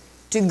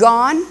to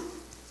God,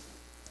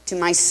 to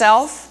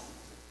myself,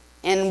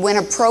 and when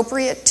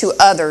appropriate, to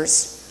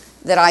others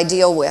that I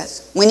deal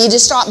with. We need to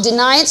stop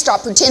denying it,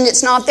 stop pretending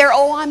it's not there.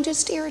 Oh, I'm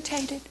just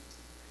irritated.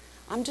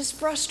 I'm just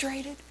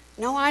frustrated.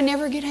 No, I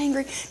never get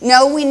angry.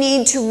 No, we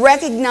need to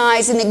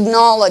recognize and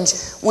acknowledge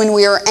when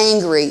we are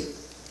angry.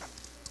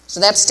 So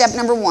that's step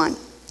number 1.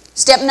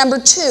 Step number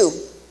 2,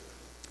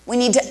 we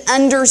need to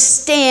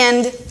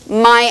understand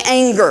my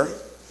anger.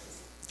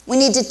 We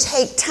need to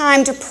take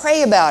time to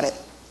pray about it,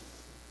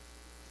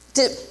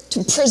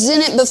 to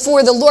present it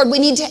before the Lord. We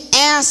need to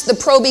ask the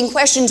probing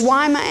questions.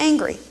 Why am I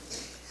angry?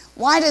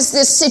 Why does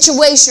this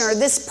situation or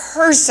this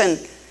person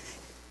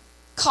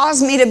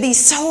cause me to be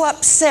so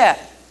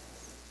upset?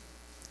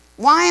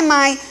 Why am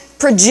I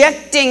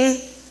projecting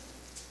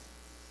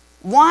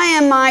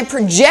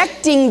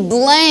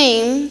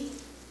blame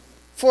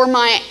for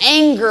my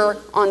anger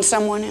on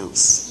someone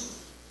else?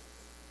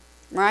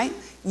 Right?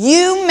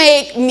 You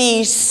make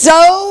me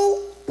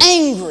so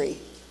angry.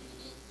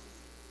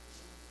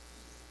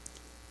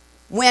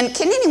 Can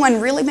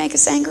anyone really make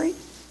us angry?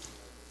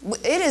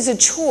 It is a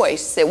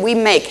choice that we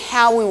make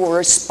how we will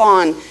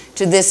respond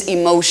to this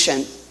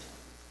emotion.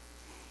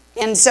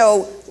 And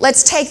so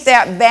let's take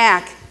that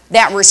back,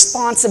 that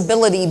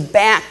responsibility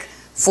back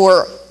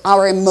for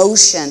our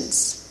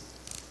emotions.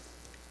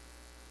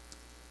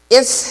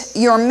 If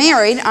you're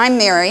married, I'm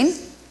married,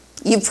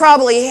 you've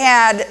probably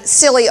had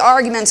silly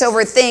arguments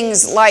over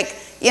things like,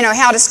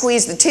 how to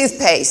squeeze the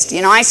toothpaste.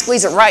 I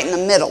squeeze it right in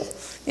the middle.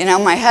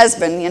 My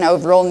husband,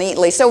 real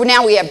neatly. So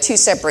now we have 2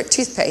 separate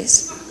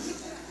toothpastes.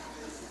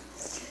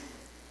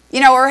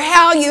 Or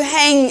how you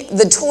hang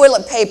the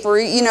toilet paper,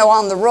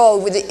 on the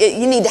road.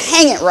 You need to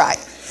hang it right.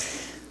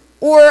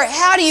 Or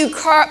how do you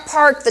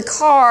park the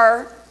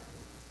car,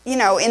 in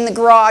the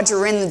garage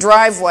or in the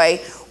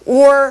driveway?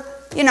 Or,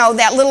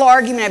 that little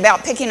argument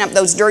about picking up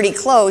those dirty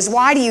clothes.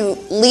 Why do you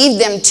leave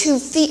them 2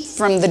 feet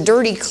from the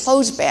dirty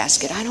clothes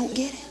basket? I don't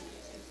get it.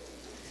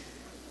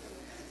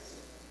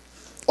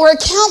 Or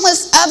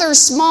countless other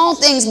small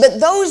things, but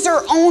those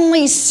are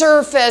only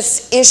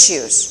surface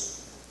issues.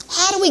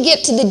 How do we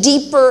get to the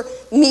deeper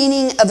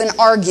meaning of an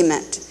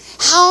argument?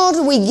 How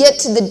do we get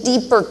to the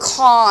deeper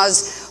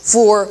cause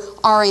for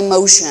our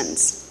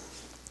emotions?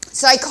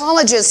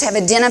 Psychologists have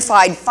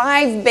identified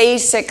 5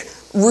 basic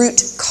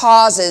root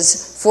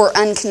causes for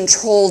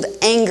uncontrolled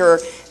anger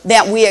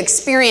that we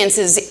experience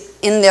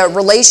in the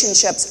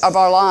relationships of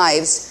our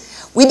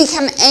lives. We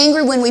become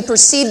angry when we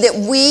perceive that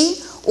we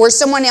or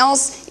someone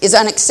else is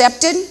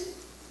unaccepted,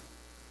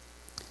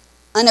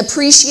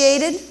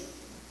 unappreciated,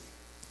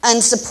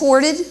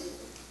 unsupported,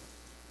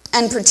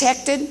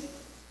 unprotected,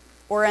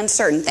 or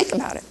uncertain. Think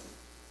about it.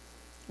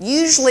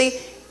 Usually,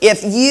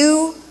 if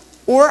you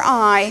or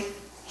I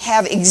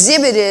have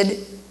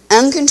exhibited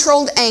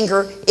uncontrolled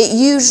anger, it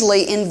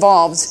usually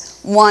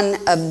involves one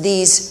of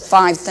these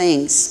 5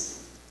 things.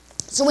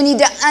 So we need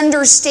to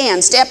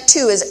understand. Step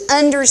 2 is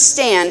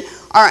understand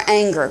our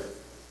anger.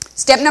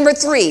 Step number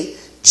 3,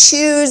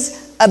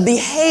 choose a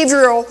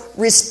behavioral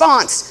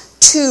response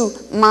to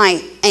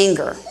my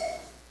anger.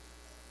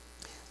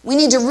 We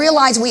need to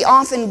realize we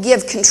often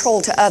give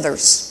control to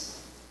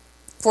others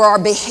for our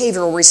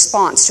behavioral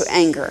response to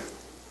anger.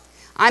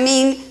 I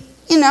mean,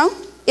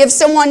 if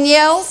someone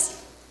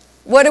yells,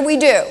 what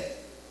do?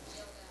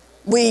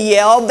 We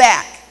yell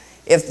back.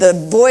 If the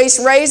voice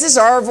raises,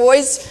 our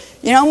voice,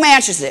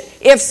 matches it.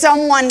 If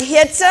someone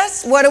hits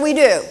us, what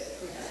do?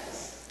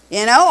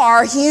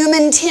 Our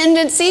human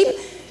tendency,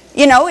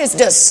 is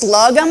to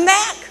slug them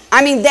back.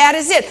 I mean, that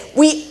is it.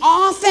 We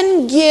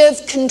often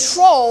give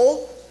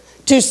control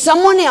to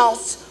someone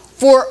else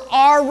for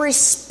our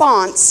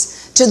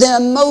response to the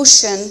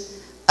emotion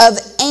of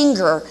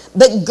anger.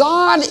 But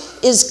God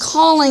is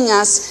calling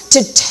us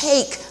to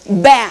take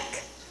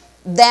back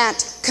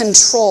that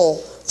control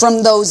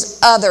from those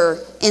other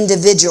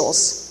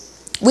individuals.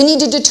 We need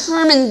to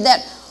determine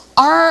that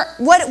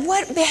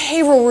what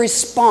behavioral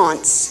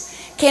response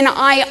can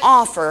I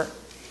offer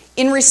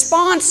in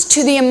response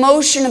to the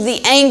emotion of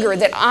the anger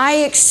that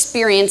I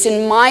experience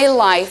in my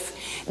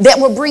life that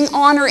will bring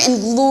honor and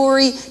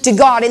glory to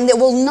God and that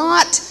will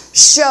not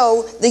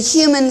show the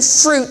human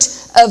fruit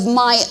of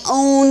my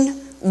own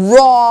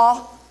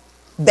raw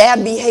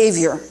bad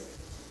behavior.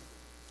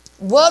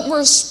 What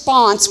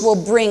response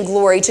will bring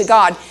glory to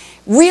God?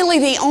 Really,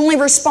 the only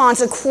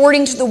response,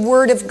 according to the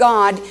Word of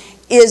God,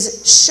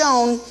 is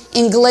shown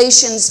in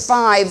Galatians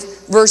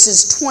 5,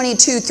 verses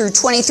 22 through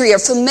 23. A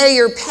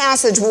familiar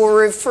passage will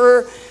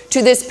refer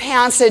to this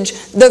passage.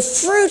 The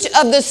fruit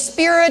of the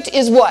Spirit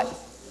is what?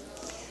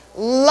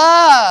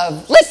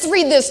 Love. Let's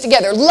read this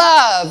together.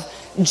 Love,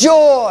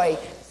 joy,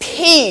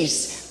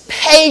 peace,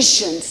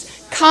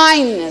 patience,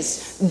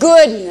 kindness,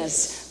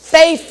 goodness,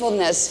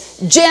 faithfulness,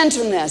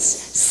 gentleness,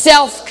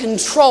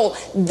 self-control.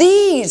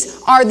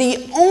 These are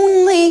the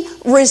only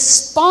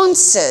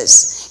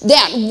responses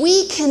that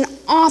we can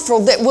offer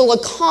that will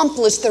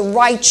accomplish the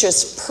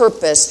righteous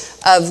purpose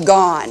of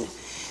God.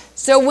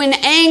 So when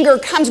anger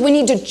comes, we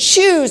need to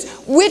choose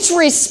which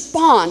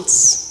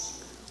response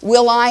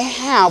will I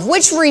have?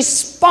 Which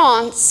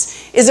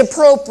response is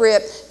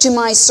appropriate to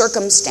my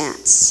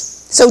circumstance?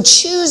 So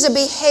choose a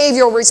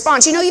behavioral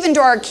response. Even to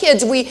our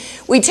kids,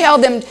 we tell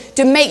them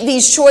to make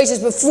these choices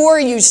before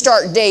you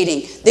start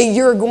dating, that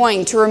you're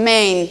going to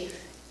remain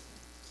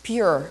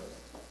pure.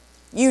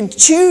 You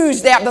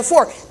choose that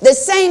before. The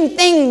same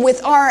thing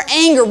with our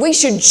anger. We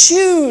should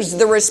choose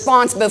the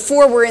response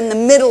before we're in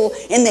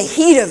the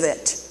heat of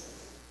it.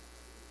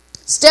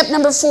 Step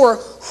number 4,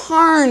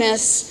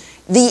 harness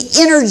the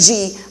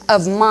energy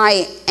of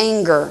my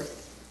anger.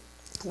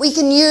 We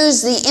can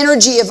use the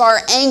energy of our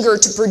anger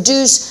to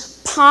produce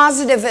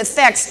positive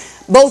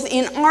effects both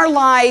in our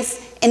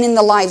life and in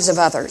the lives of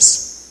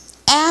others.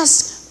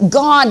 Ask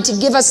God to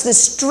give us the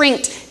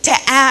strength to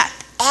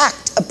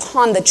act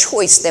upon the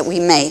choice that we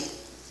make,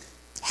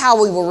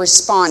 how we will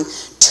respond,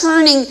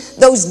 turning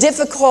those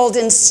difficult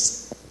and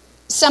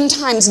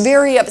sometimes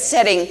very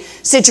upsetting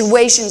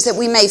situations that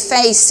we may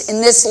face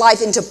in this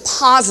life into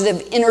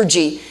positive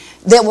energy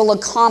that will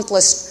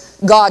accomplish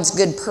God's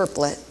good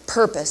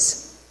purpose.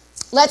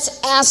 Let's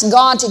ask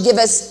God to give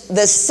us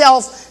the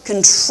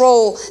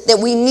self-control that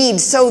we need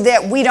so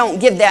that we don't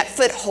give that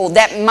foothold,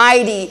 that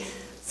mighty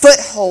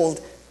foothold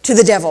to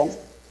the devil.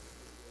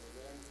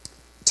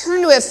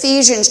 Turn to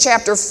Ephesians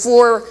chapter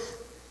 4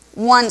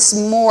 once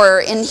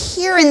more. And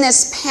here in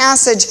this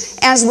passage,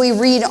 as we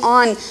read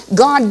on,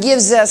 God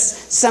gives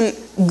us some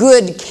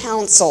good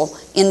counsel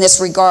in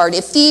this regard.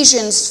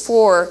 Ephesians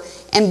 4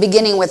 and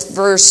beginning with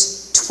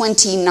verse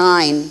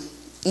 29.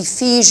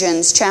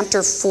 Ephesians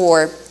chapter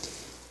 4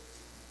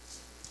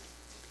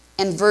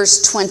 and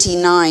verse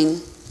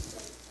 29.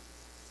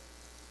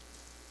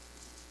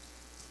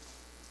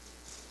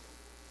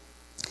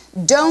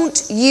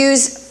 Don't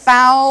use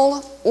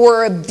foul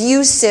or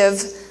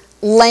abusive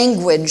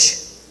language.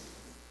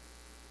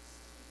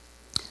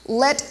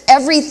 Let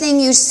everything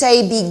you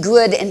say be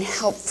good and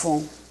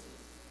helpful,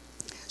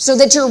 so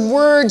that your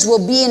words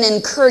will be an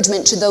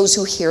encouragement to those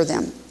who hear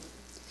them.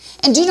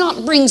 And do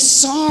not bring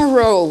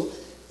sorrow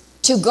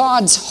to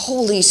God's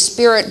Holy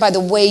Spirit by the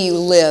way you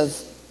live.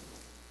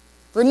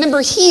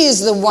 Remember, He is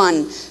the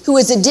one who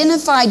has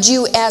identified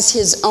you as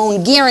His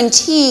own,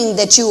 guaranteeing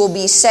that you will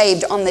be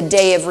saved on the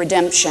day of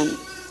redemption.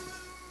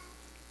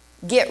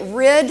 Get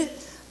rid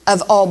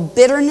of all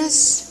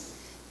bitterness,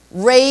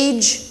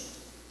 rage,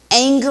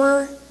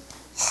 anger,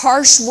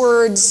 harsh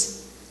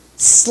words,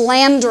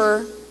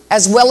 slander,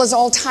 as well as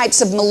all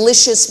types of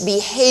malicious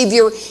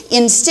behavior.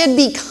 Instead,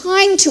 be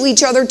kind to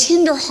each other,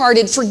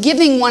 tender-hearted,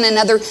 forgiving one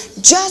another,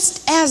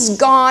 just as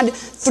God,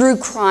 through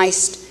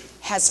Christ,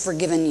 has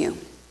forgiven you.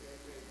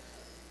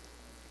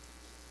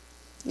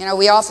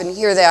 We often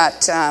hear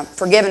that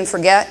forgive and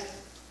forget.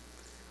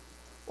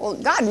 Well,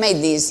 God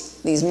made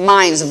these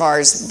minds of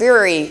ours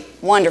very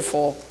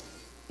wonderful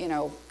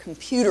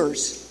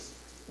computers.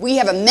 We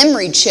have a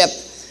memory chip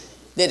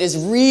that is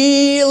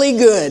really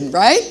good,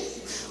 right?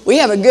 We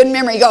have a good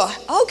memory. Go,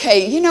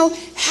 okay,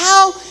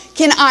 how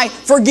can I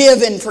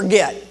forgive and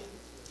forget?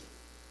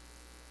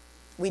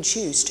 We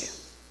choose to.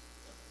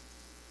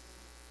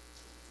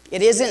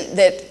 It isn't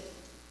that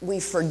we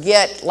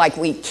forget like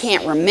we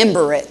can't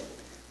remember it.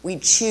 We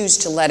choose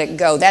to let it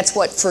go. That's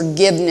what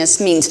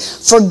forgiveness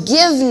means.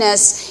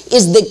 Forgiveness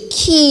is the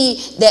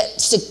key that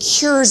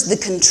secures the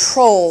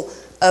control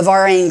of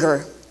our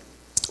anger.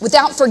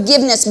 Without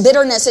forgiveness,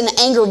 bitterness and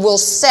anger will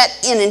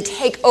set in and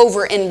take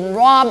over and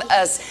rob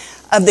us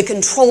of the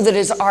control that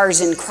is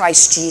ours in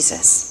Christ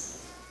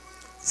Jesus.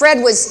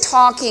 Fred was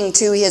talking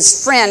to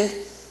his friend,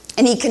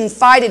 and he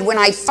confided, when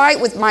I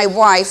fight with my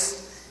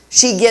wife,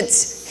 she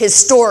gets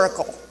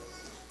historical.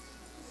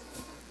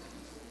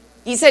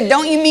 He said,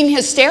 don't you mean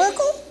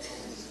hysterical?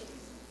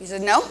 He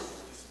said, no,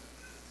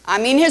 I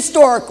mean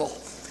historical.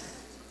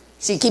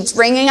 She keeps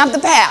bringing up the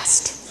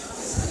past.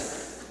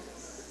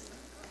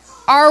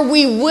 Are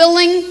we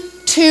willing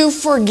to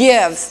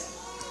forgive?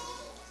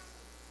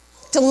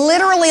 To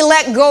literally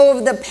let go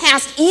of the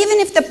past, even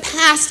if the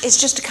past is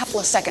just a couple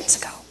of seconds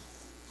ago.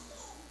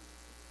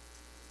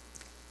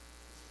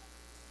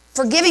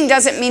 Forgiving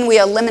doesn't mean we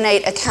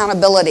eliminate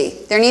accountability.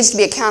 There needs to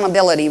be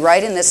accountability,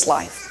 right, in this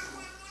life.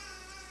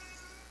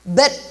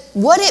 But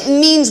what it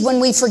means when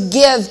we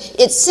forgive,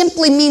 it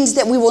simply means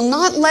that we will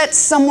not let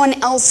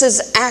someone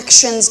else's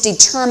actions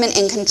determine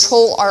and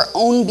control our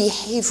own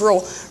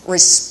behavioral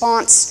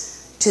response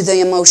to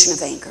the emotion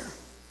of anger.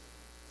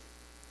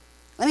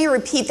 Let me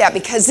repeat that,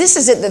 because this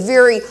is at the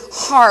very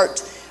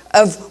heart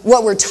of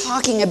what we're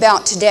talking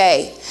about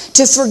today.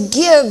 To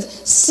forgive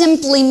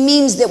simply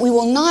means that we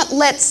will not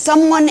let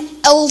someone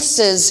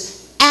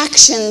else's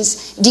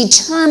actions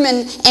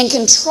determine and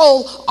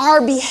control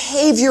our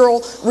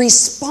behavioral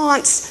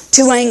response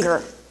to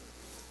anger.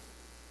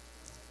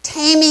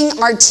 Taming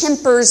our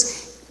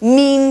tempers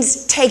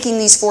means taking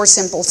these 4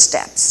 simple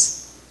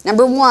steps.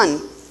 Number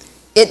 1,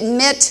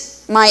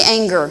 admit my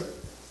anger.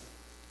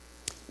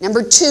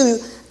 Number 2,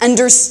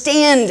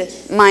 understand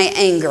my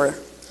anger.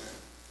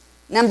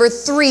 Number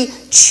 3,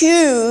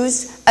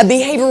 choose a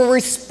behavioral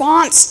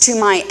response to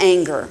my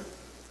anger.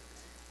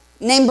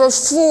 Number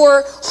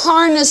 4,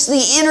 harness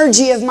the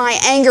energy of my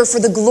anger for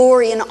the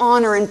glory and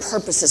honor and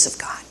purposes of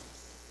God.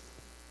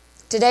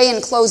 Today,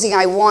 in closing,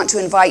 I want to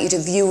invite you to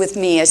view with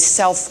me a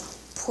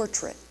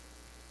self-portrait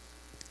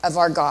of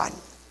our God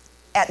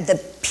at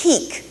the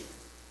peak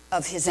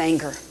of his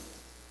anger.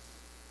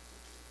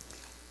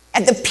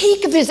 At the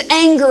peak of his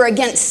anger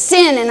against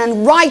sin and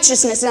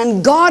unrighteousness and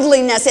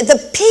ungodliness, at the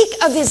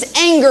peak of his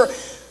anger,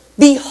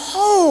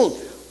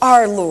 behold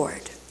our Lord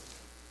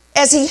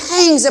as he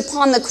hangs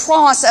upon the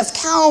cross of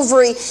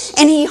Calvary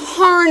and he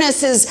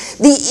harnesses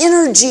the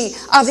energy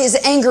of his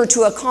anger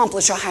to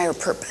accomplish a higher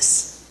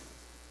purpose.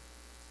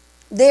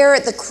 There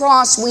at the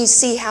cross, we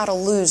see how to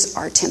lose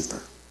our temper.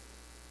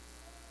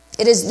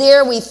 It is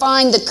there we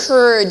find the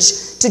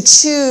courage to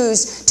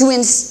choose to,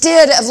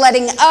 instead of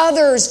letting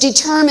others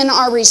determine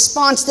our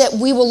response, that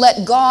we will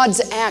let God's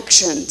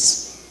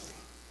actions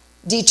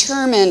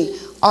determine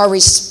our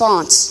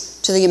response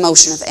to the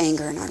emotion of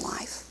anger in our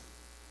life.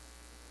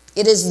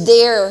 It is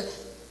there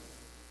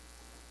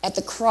at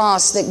the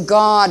cross that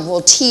God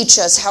will teach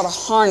us how to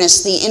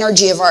harness the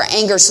energy of our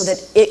anger so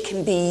that it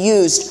can be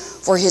used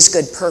for his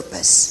good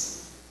purpose.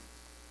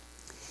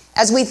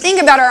 As we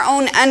think about our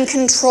own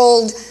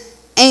uncontrolled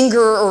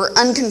anger or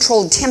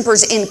uncontrolled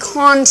tempers in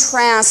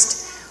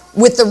contrast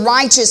with the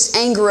righteous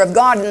anger of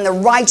God and the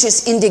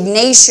righteous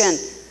indignation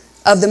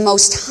of the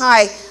Most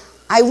High,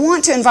 I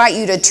want to invite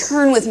you to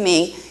turn with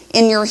me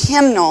in your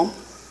hymnal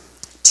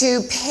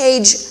to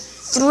page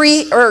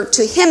 3, or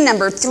to hymn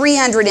number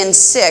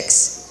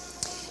 306.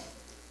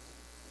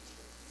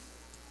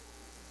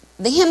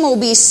 The hymn we'll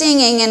be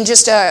singing in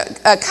just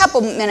a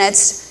couple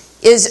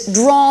minutes is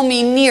 "Draw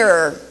Me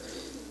Nearer."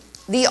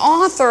 The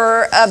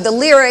author of the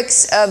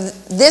lyrics of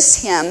this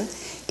hymn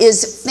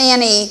is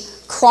Fanny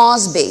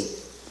Crosby.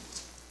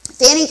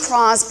 Fanny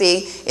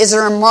Crosby is a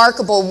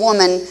remarkable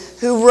woman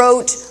who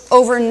wrote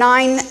over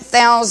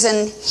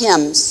 9,000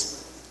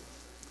 hymns.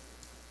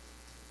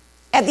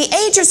 At the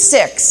age of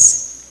 6,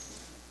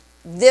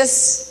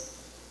 this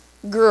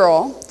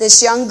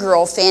young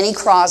girl, Fanny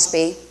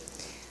Crosby,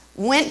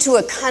 went to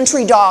a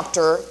country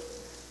doctor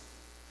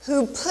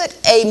who put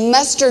a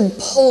mustard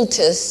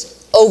poultice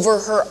over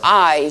her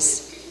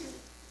eyes,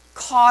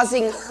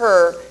 causing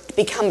her to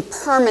become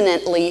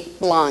permanently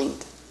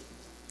blind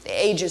at the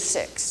age of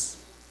 6.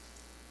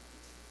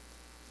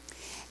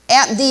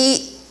 At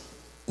the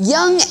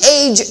young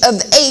age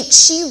of 8,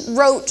 she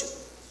wrote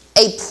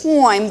a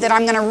poem that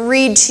I'm going to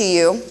read to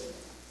you.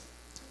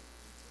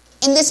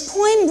 And this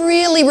poem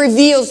really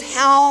reveals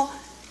how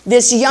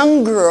this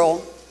young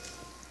girl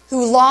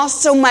who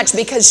lost so much,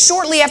 because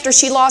shortly after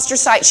she lost her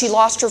sight, she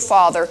lost her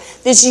father.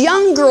 This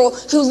young girl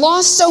who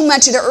lost so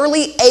much at an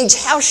early age,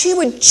 how she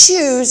would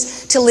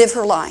choose to live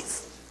her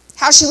life.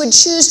 How she would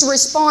choose to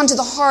respond to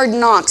the hard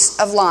knocks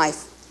of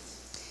life.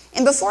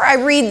 And before I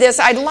read this,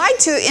 I'd like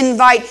to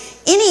invite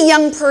any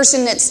young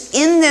person that's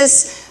in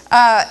this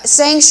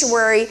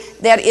sanctuary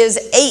that is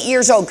 8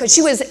 years old, because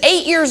she was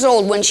 8 years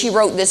old when she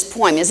wrote this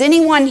poem. Is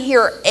anyone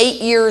here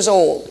 8 years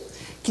old?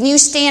 Can you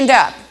stand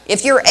up?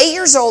 If you're 8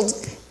 years old,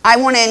 I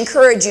want to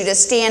encourage you to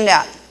stand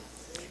up.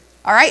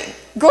 All right,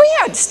 go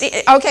ahead.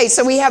 Okay,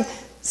 so we have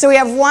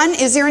one.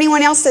 Is there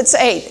anyone else that's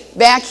 8?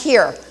 Back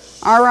here.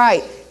 All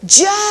right.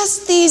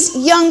 Just these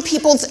young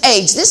people's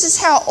age. This is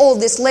how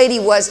old this lady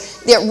was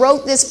that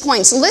wrote this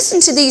poem. So listen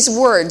to these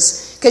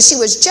words, because she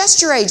was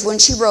just your age when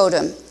she wrote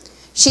them.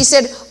 She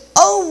said,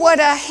 "Oh, what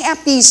a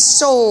happy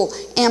soul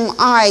am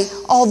I,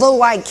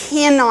 although I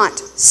cannot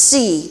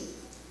see.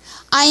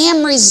 I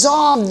am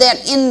resolved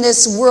that in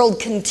this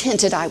world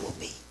contented I will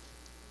be.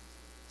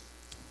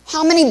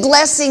 How many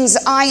blessings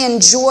I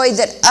enjoy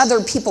that other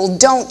people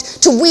don't.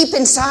 To weep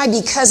inside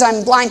because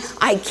I'm blind,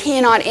 I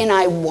cannot and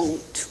I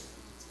won't."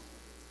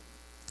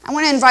 I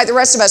want to invite the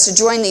rest of us to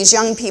join these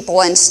young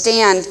people and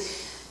stand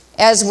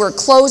as we're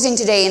closing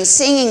today and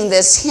singing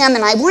this hymn.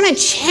 And I want to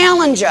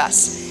challenge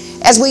us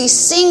as we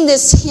sing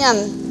this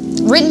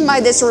hymn written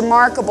by this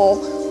remarkable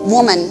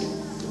woman,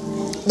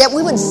 that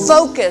we would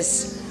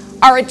focus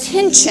our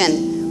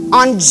attention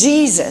on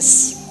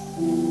Jesus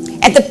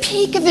at the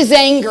peak of his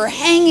anger,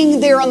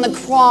 hanging there on the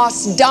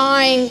cross,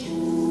 dying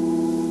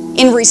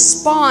in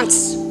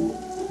response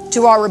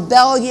to our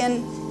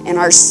rebellion and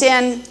our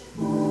sin,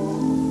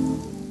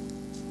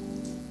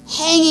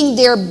 hanging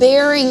there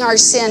bearing our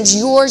sins,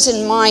 yours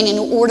and mine, in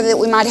order that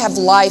we might have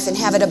life and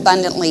have it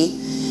abundantly.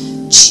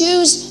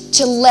 Choose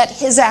to let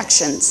his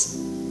actions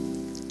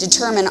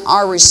determine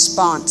our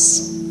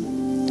response.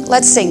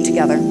 Let's sing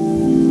together.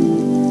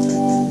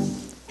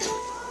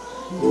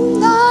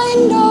 I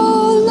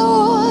know,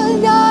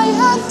 Lord, I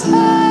have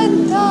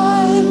heard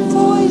thy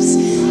voice,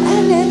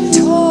 and it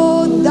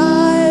told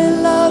thy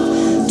love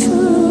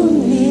to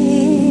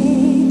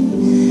me.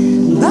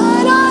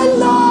 But I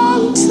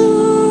long to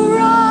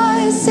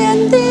rise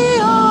in the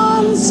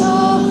arms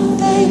of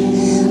faith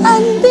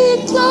and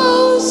be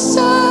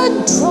closer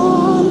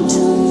drawn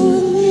to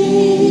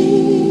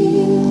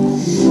thee.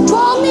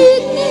 Draw me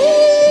nearer,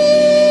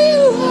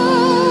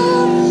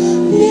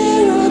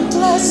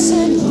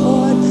 blessed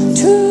Lord,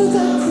 to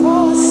the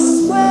cross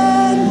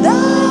where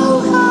thou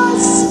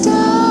hast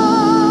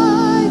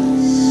died.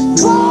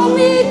 Draw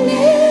me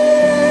nearer,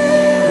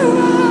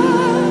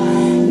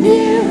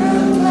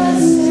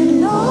 blessed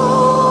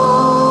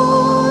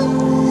Lord,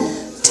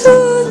 to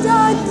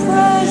thy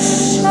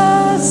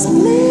precious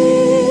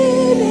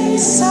bleeding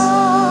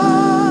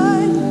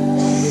side.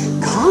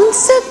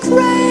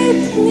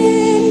 Consecrate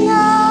me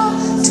now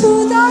to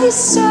thy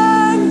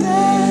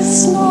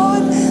service,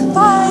 Lord,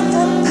 by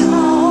the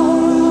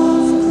power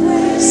of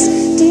grace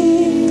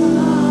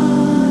divine.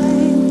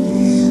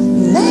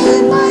 May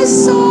my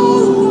soul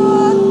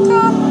look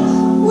up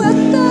with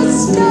the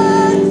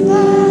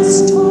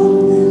steadfast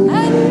hope,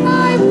 and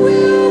my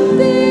will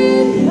be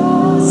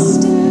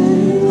lost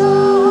in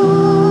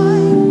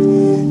thine.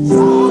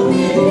 Draw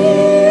me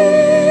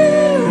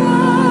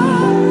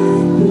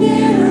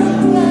nearer,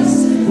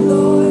 blessed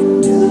Lord,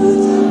 to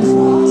the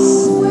cross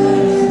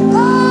where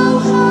thou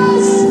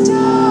hast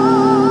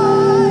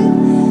died.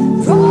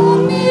 Draw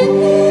me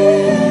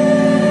nearer,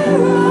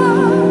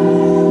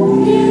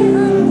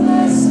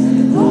 blessed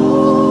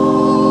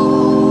Lord,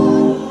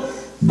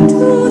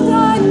 to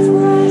thy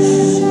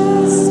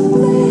precious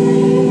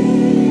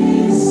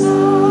bleeding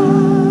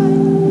side.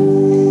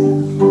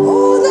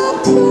 Oh, the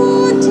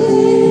pure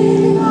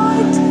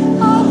delight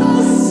of a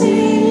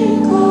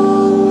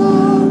single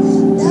love,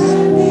 that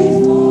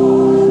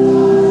before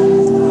thy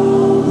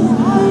throne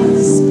I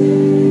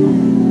stand.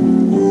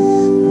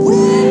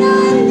 When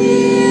I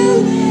kneel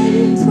in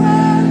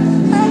prayer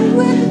and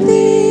with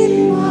thee,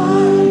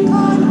 my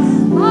God,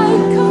 I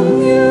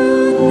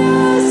commune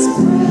as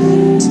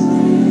friend to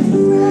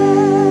friend.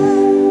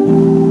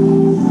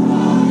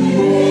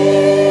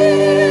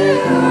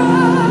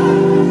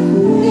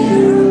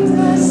 Nearer,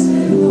 blessed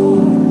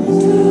Lord,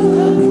 to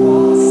the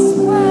cross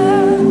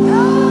where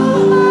thou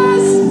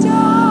hast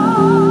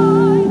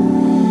died.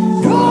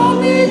 Draw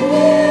me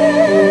nearer,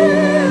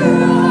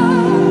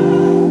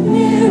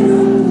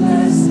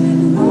 blessed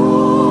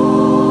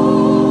Lord,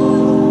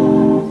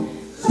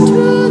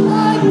 to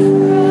thy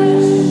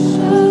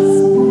precious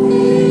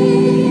bleeding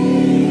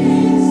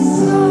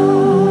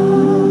side.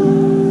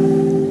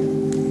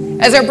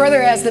 As our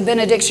brother has the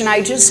benediction,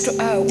 I just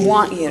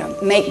want you to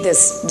make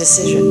this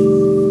decision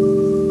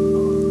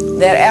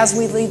that as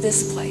we leave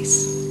this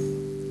place,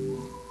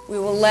 we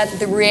will let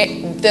the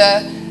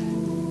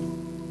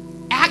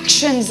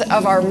actions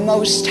of our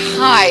most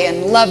high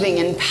and loving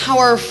and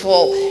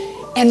powerful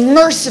and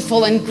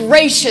merciful and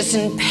gracious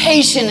and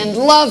patient and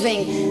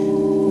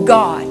loving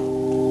God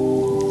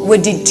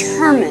would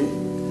determine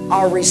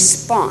our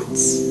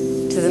response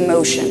to the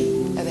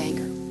motion of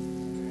anger.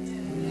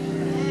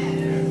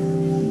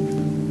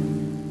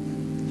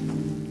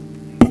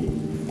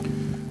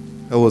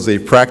 That was a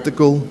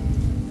practical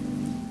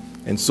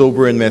and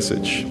sobering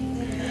message.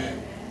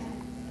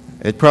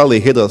 It probably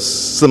hit us,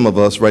 some of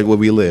us, right where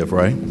we live,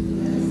 right?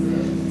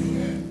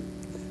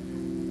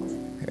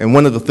 And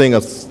one of the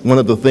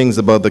things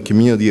about the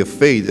community of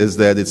faith is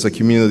that it's a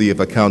community of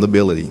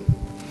accountability.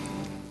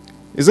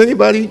 Is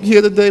anybody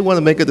here today want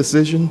to make a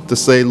decision to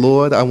say,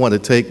 Lord, I want you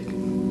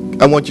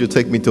to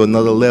take me to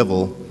another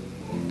level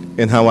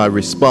in how I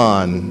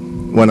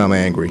respond when I'm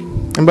angry?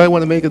 Anybody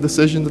want to make a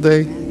decision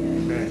today?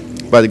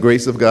 By the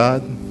grace of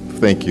God?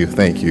 Thank you,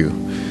 thank you.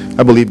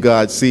 I believe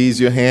God sees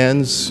your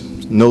hands,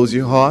 knows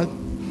your heart,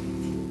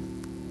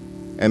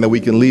 and that we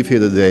can leave here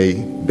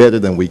today better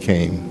than we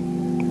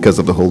came because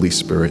of the Holy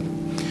Spirit.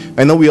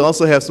 I know we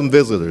also have some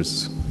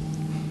visitors.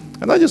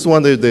 And I just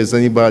wonder if there's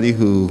anybody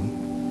who,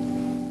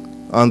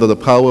 under the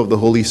power of the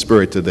Holy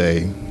Spirit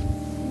today,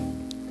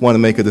 want to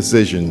make a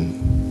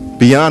decision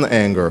beyond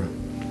anger,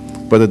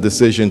 but a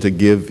decision to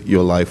give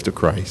your life to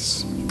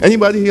Christ.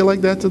 Anybody here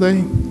like that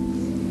today?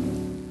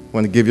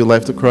 Want to give your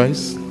life to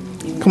Christ?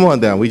 Come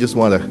on down. We just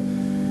want to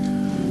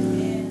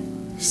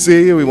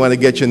see you. We want to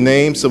get your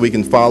name so we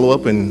can follow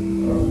up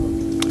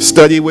and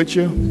study with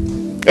you.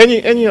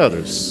 Any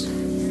others?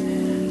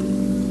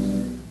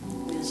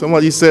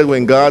 Somebody said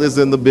when God is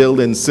in the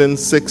building,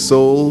 sin-sick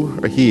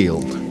souls are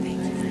healed.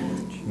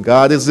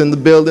 God is in the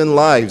building,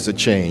 lives are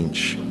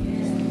changed.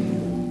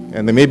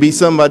 And there may be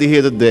somebody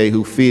here today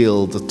who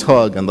feels the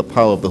tug and the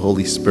power of the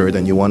Holy Spirit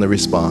and you want to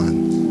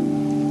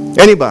respond.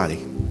 Anybody?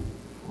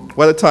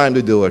 What a time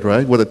to do it,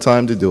 right? What a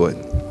time to do it.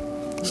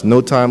 There's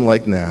no time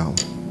like now.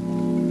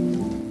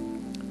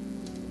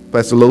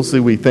 Pastor Losey,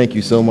 we thank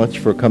you so much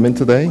for coming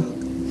today.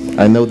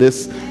 I know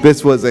this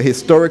was a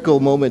historical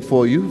moment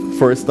for you,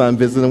 first time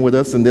visiting with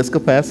us in this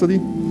capacity.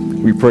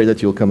 We pray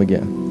that you'll come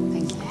again.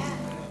 Thank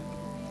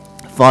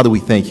you. Father, we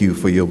thank you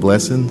for your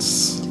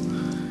blessings.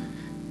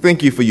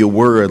 Thank you for your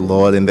word,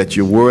 Lord, and that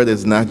your word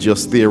is not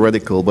just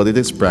theoretical, but it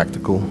is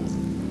practical.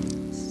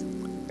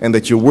 And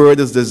that your word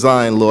is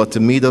designed, Lord, to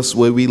meet us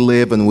where we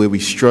live and where we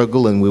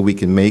struggle and where we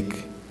can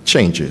make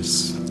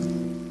changes.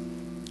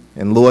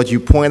 And Lord, you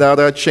point out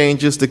our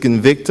changes to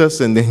convict us,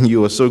 and then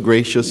you are so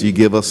gracious, you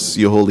give us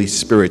your Holy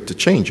Spirit to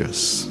change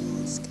us.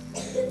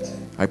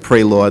 I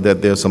pray, Lord,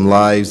 that there's some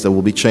lives that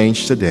will be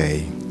changed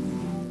today.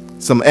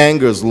 Some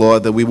angers,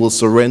 Lord, that we will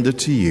surrender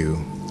to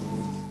you.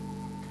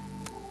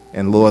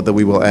 And Lord, that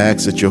we will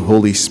ask that your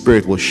Holy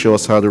Spirit will show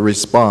us how to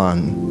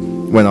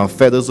respond when our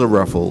feathers are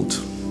ruffled.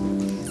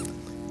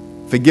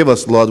 Forgive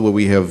us, Lord, where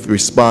we have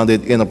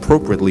responded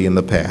inappropriately in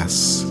the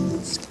past.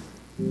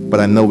 But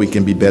I know we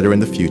can be better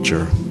in the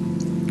future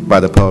by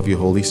the power of your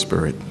Holy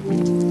Spirit.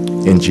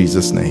 In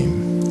Jesus'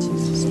 name,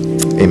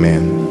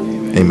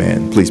 amen.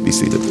 Amen. Please be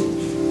seated.